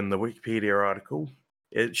photo in the Wikipedia article,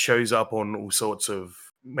 it shows up on all sorts of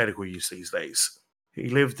medical use these days. He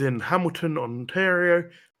lived in Hamilton, Ontario,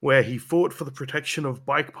 where he fought for the protection of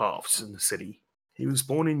bike paths in the city. He was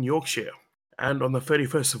born in Yorkshire. And on the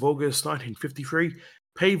 31st of August 1953,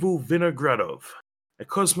 Pavel Vinogradov, a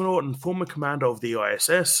cosmonaut and former commander of the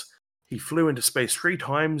ISS. He flew into space 3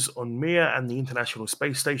 times on Mir and the International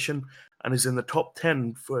Space Station, and is in the top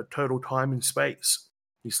 10 for total time in space.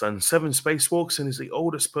 He's done 7 spacewalks and is the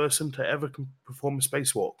oldest person to ever perform a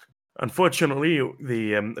spacewalk. Unfortunately,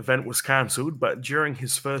 the event was cancelled, but during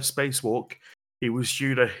his first spacewalk, he was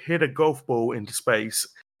due to hit a golf ball into space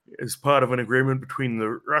as part of an agreement between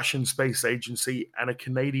the Russian Space Agency and a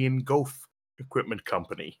Canadian golf equipment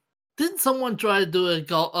company. Didn't someone try to do a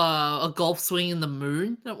golf swing in the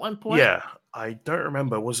moon at one point? Yeah, I don't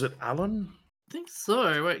remember. Was it Alan? I think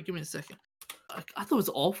so. Wait, give me a second. I thought it was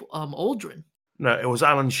Aldrin. No, it was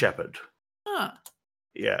Alan Shepard. Ah.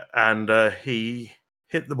 Yeah, and he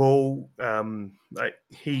hit the ball.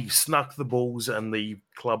 He snuck the balls and the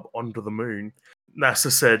club onto the moon.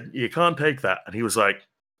 NASA said, "You can't take that," and he was like,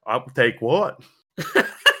 "I'll take what?"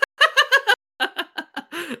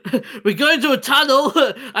 We're going to a tunnel.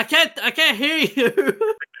 I can't hear you.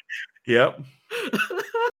 Yep.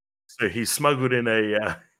 So he smuggled in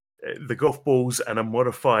the golf balls and a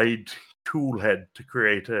modified tool head to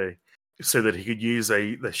create so that he could use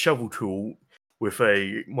the shovel tool with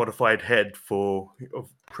a modified head from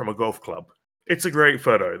a golf club. It's a great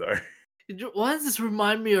photo, though. Why does this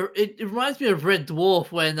remind me of? It reminds me of Red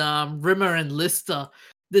Dwarf when Rimmer and Lister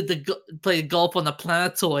played golf on the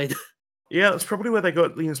planetoid. Yeah, that's probably where they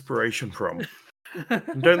got the inspiration from.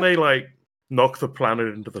 Don't they knock the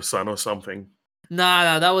planet into the sun or something?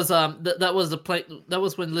 No, that was that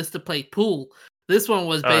was when Lister played pool. This one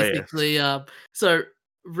was basically yes. So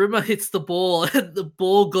Rimmer hits the ball, and the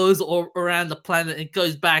ball goes around the planet and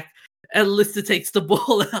goes back. And Lister takes the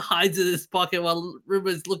ball and hides it in his pocket while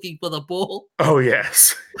Rimmer's looking for the ball. Oh,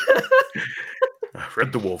 yes.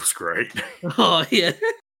 Red Dwarf's great. Oh, yeah.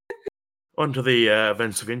 On to the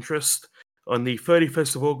events of interest. On the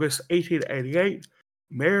 31st of August, 1888,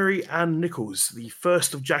 Mary Ann Nichols, the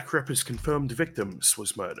first of Jack Ripper's confirmed victims,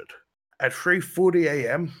 was murdered. At 3:40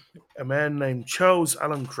 a.m., a man named Charles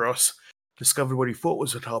Allen Cross discovered what he thought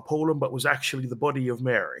was a tarpaulin but was actually the body of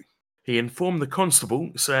Mary. He informed the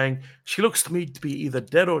constable, saying, "She looks to me to be either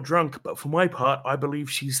dead or drunk, but for my part, I believe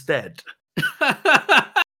she's dead."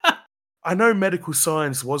 I know medical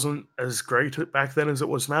science wasn't as great back then as it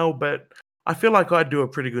was now, but I feel like I'd do a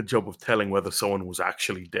pretty good job of telling whether someone was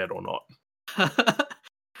actually dead or not.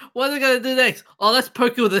 What are they going to do next? Oh, let's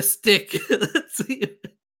poke it with a stick. Let's see.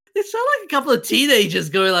 It sounds like a couple of teenagers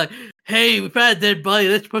going like, "Hey, we found a dead body.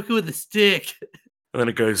 Let's poke it with a stick." And then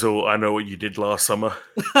it goes, "Oh, I know what you did last summer."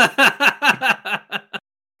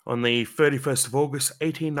 On the 31st of August,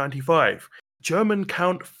 1895, German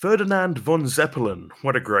Count Ferdinand von Zeppelin,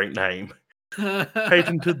 what a great name,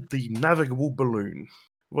 patented the navigable balloon.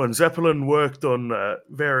 Von Zeppelin worked on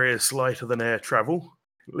various lighter-than-air travel,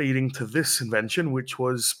 leading to this invention, which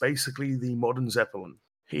was basically the modern Zeppelin.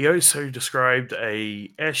 He also described an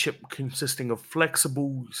airship consisting of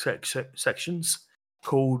flexible sections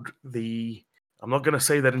called the, I'm not going to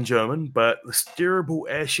say that in German, but the steerable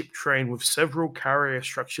airship train with several carrier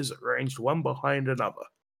structures arranged one behind another.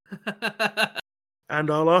 And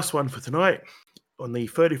our last one for tonight, on the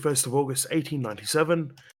 31st of August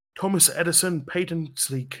 1897, Thomas Edison patents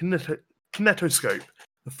the kinetoscope,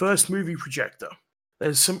 the first movie projector.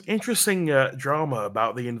 There's some interesting drama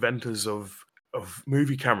about the inventors of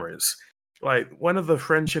movie cameras. Like, one of the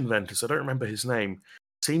French inventors, I don't remember his name,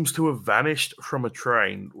 seems to have vanished from a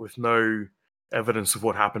train with no evidence of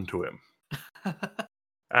what happened to him.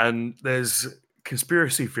 And there's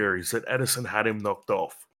conspiracy theories that Edison had him knocked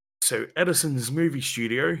off. So Edison's movie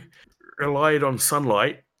studio relied on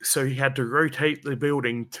sunlight, so he had to rotate the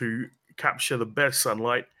building to capture the best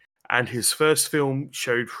sunlight, and his first film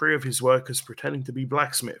showed 3 of his workers pretending to be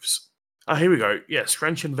blacksmiths. Here we go. Yes,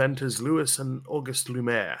 French inventors Louis and Auguste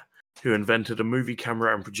Lumière, who invented a movie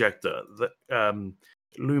camera and projector.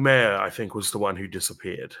 Lumière, I think, was the one who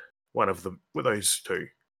disappeared. One of them, with those two.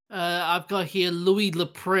 I've got here Louis Le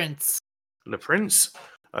Prince. Le Prince?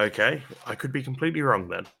 Okay, I could be completely wrong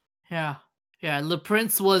then. Yeah. Le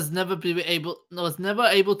Prince was never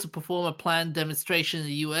able to perform a planned demonstration in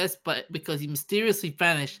the US, but because he mysteriously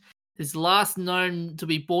vanished. His last known to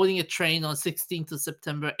be boarding a train on 16th of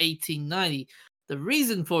September 1890. The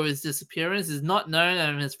reason for his disappearance is not known,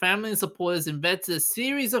 and his family and supporters invented a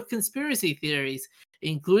series of conspiracy theories,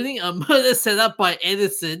 including a murder set up by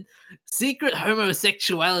Edison, secret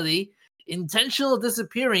homosexuality, intentional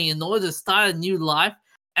disappearing in order to start a new life,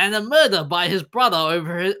 and a murder by his brother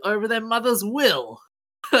over their mother's will.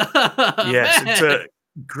 Yes, it's a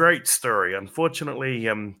great story. Unfortunately,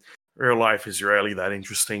 real life is rarely that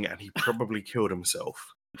interesting, and he probably killed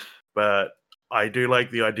himself. But I do like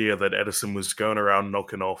the idea that Edison was going around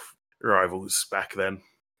knocking off rivals back then.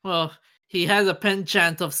 Well, he has a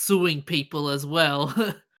penchant of suing people as well.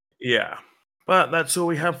 Yeah. But that's all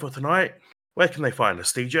we have for tonight. Where can they find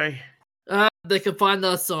us, DJ? They can find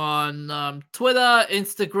us on Twitter,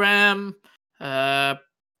 Instagram.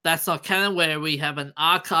 That's Not Canon, where we have an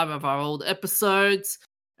archive of our old episodes.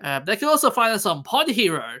 They can also find us on Pod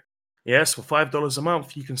Hero. Yes, for $5 a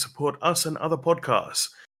month, you can support us and other podcasts,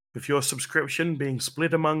 with your subscription being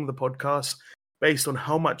split among the podcasts based on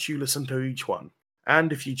how much you listen to each one.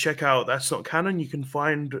 And if you check out That's Not Canon, you can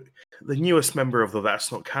find the newest member of the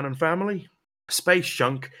That's Not Canon family, Space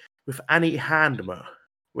Junk, with Annie Handmer,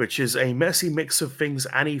 which is a messy mix of things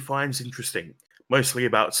Annie finds interesting, mostly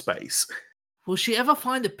about space. Will she ever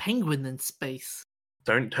find a penguin in space?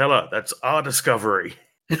 Don't tell her, that's our discovery.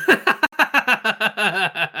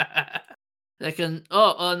 They can.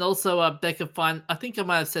 Oh, and also they can find. I think I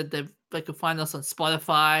might have said they can find us on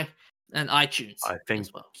Spotify and iTunes. I think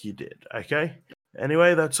as well. You did. Okay.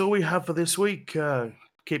 Anyway, that's all we have for this week.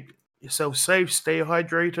 Keep yourself safe, stay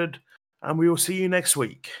hydrated, and we will see you next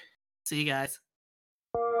week. See you guys.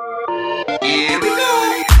 Here we go.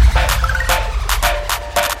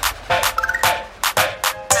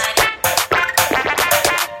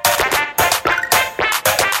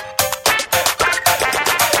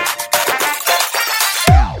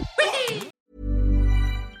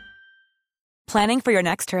 Planning for your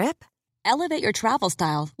next trip? Elevate your travel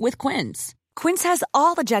style with Quince. Quince has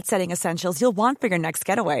all the jet-setting essentials you'll want for your next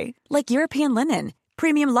getaway, like European linen,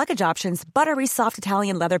 premium luggage options, buttery soft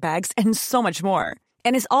Italian leather bags, and so much more.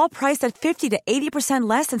 and is all priced at 50 to 80%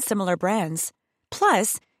 less than similar brands.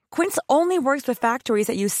 Plus, Quince only works with factories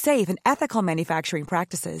that use safe and ethical manufacturing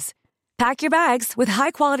practices. Pack your bags with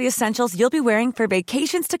high-quality essentials you'll be wearing for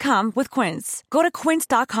vacations to come with Quince. Go to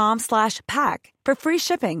quince.com/pack for free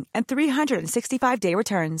shipping and 365-day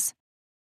returns.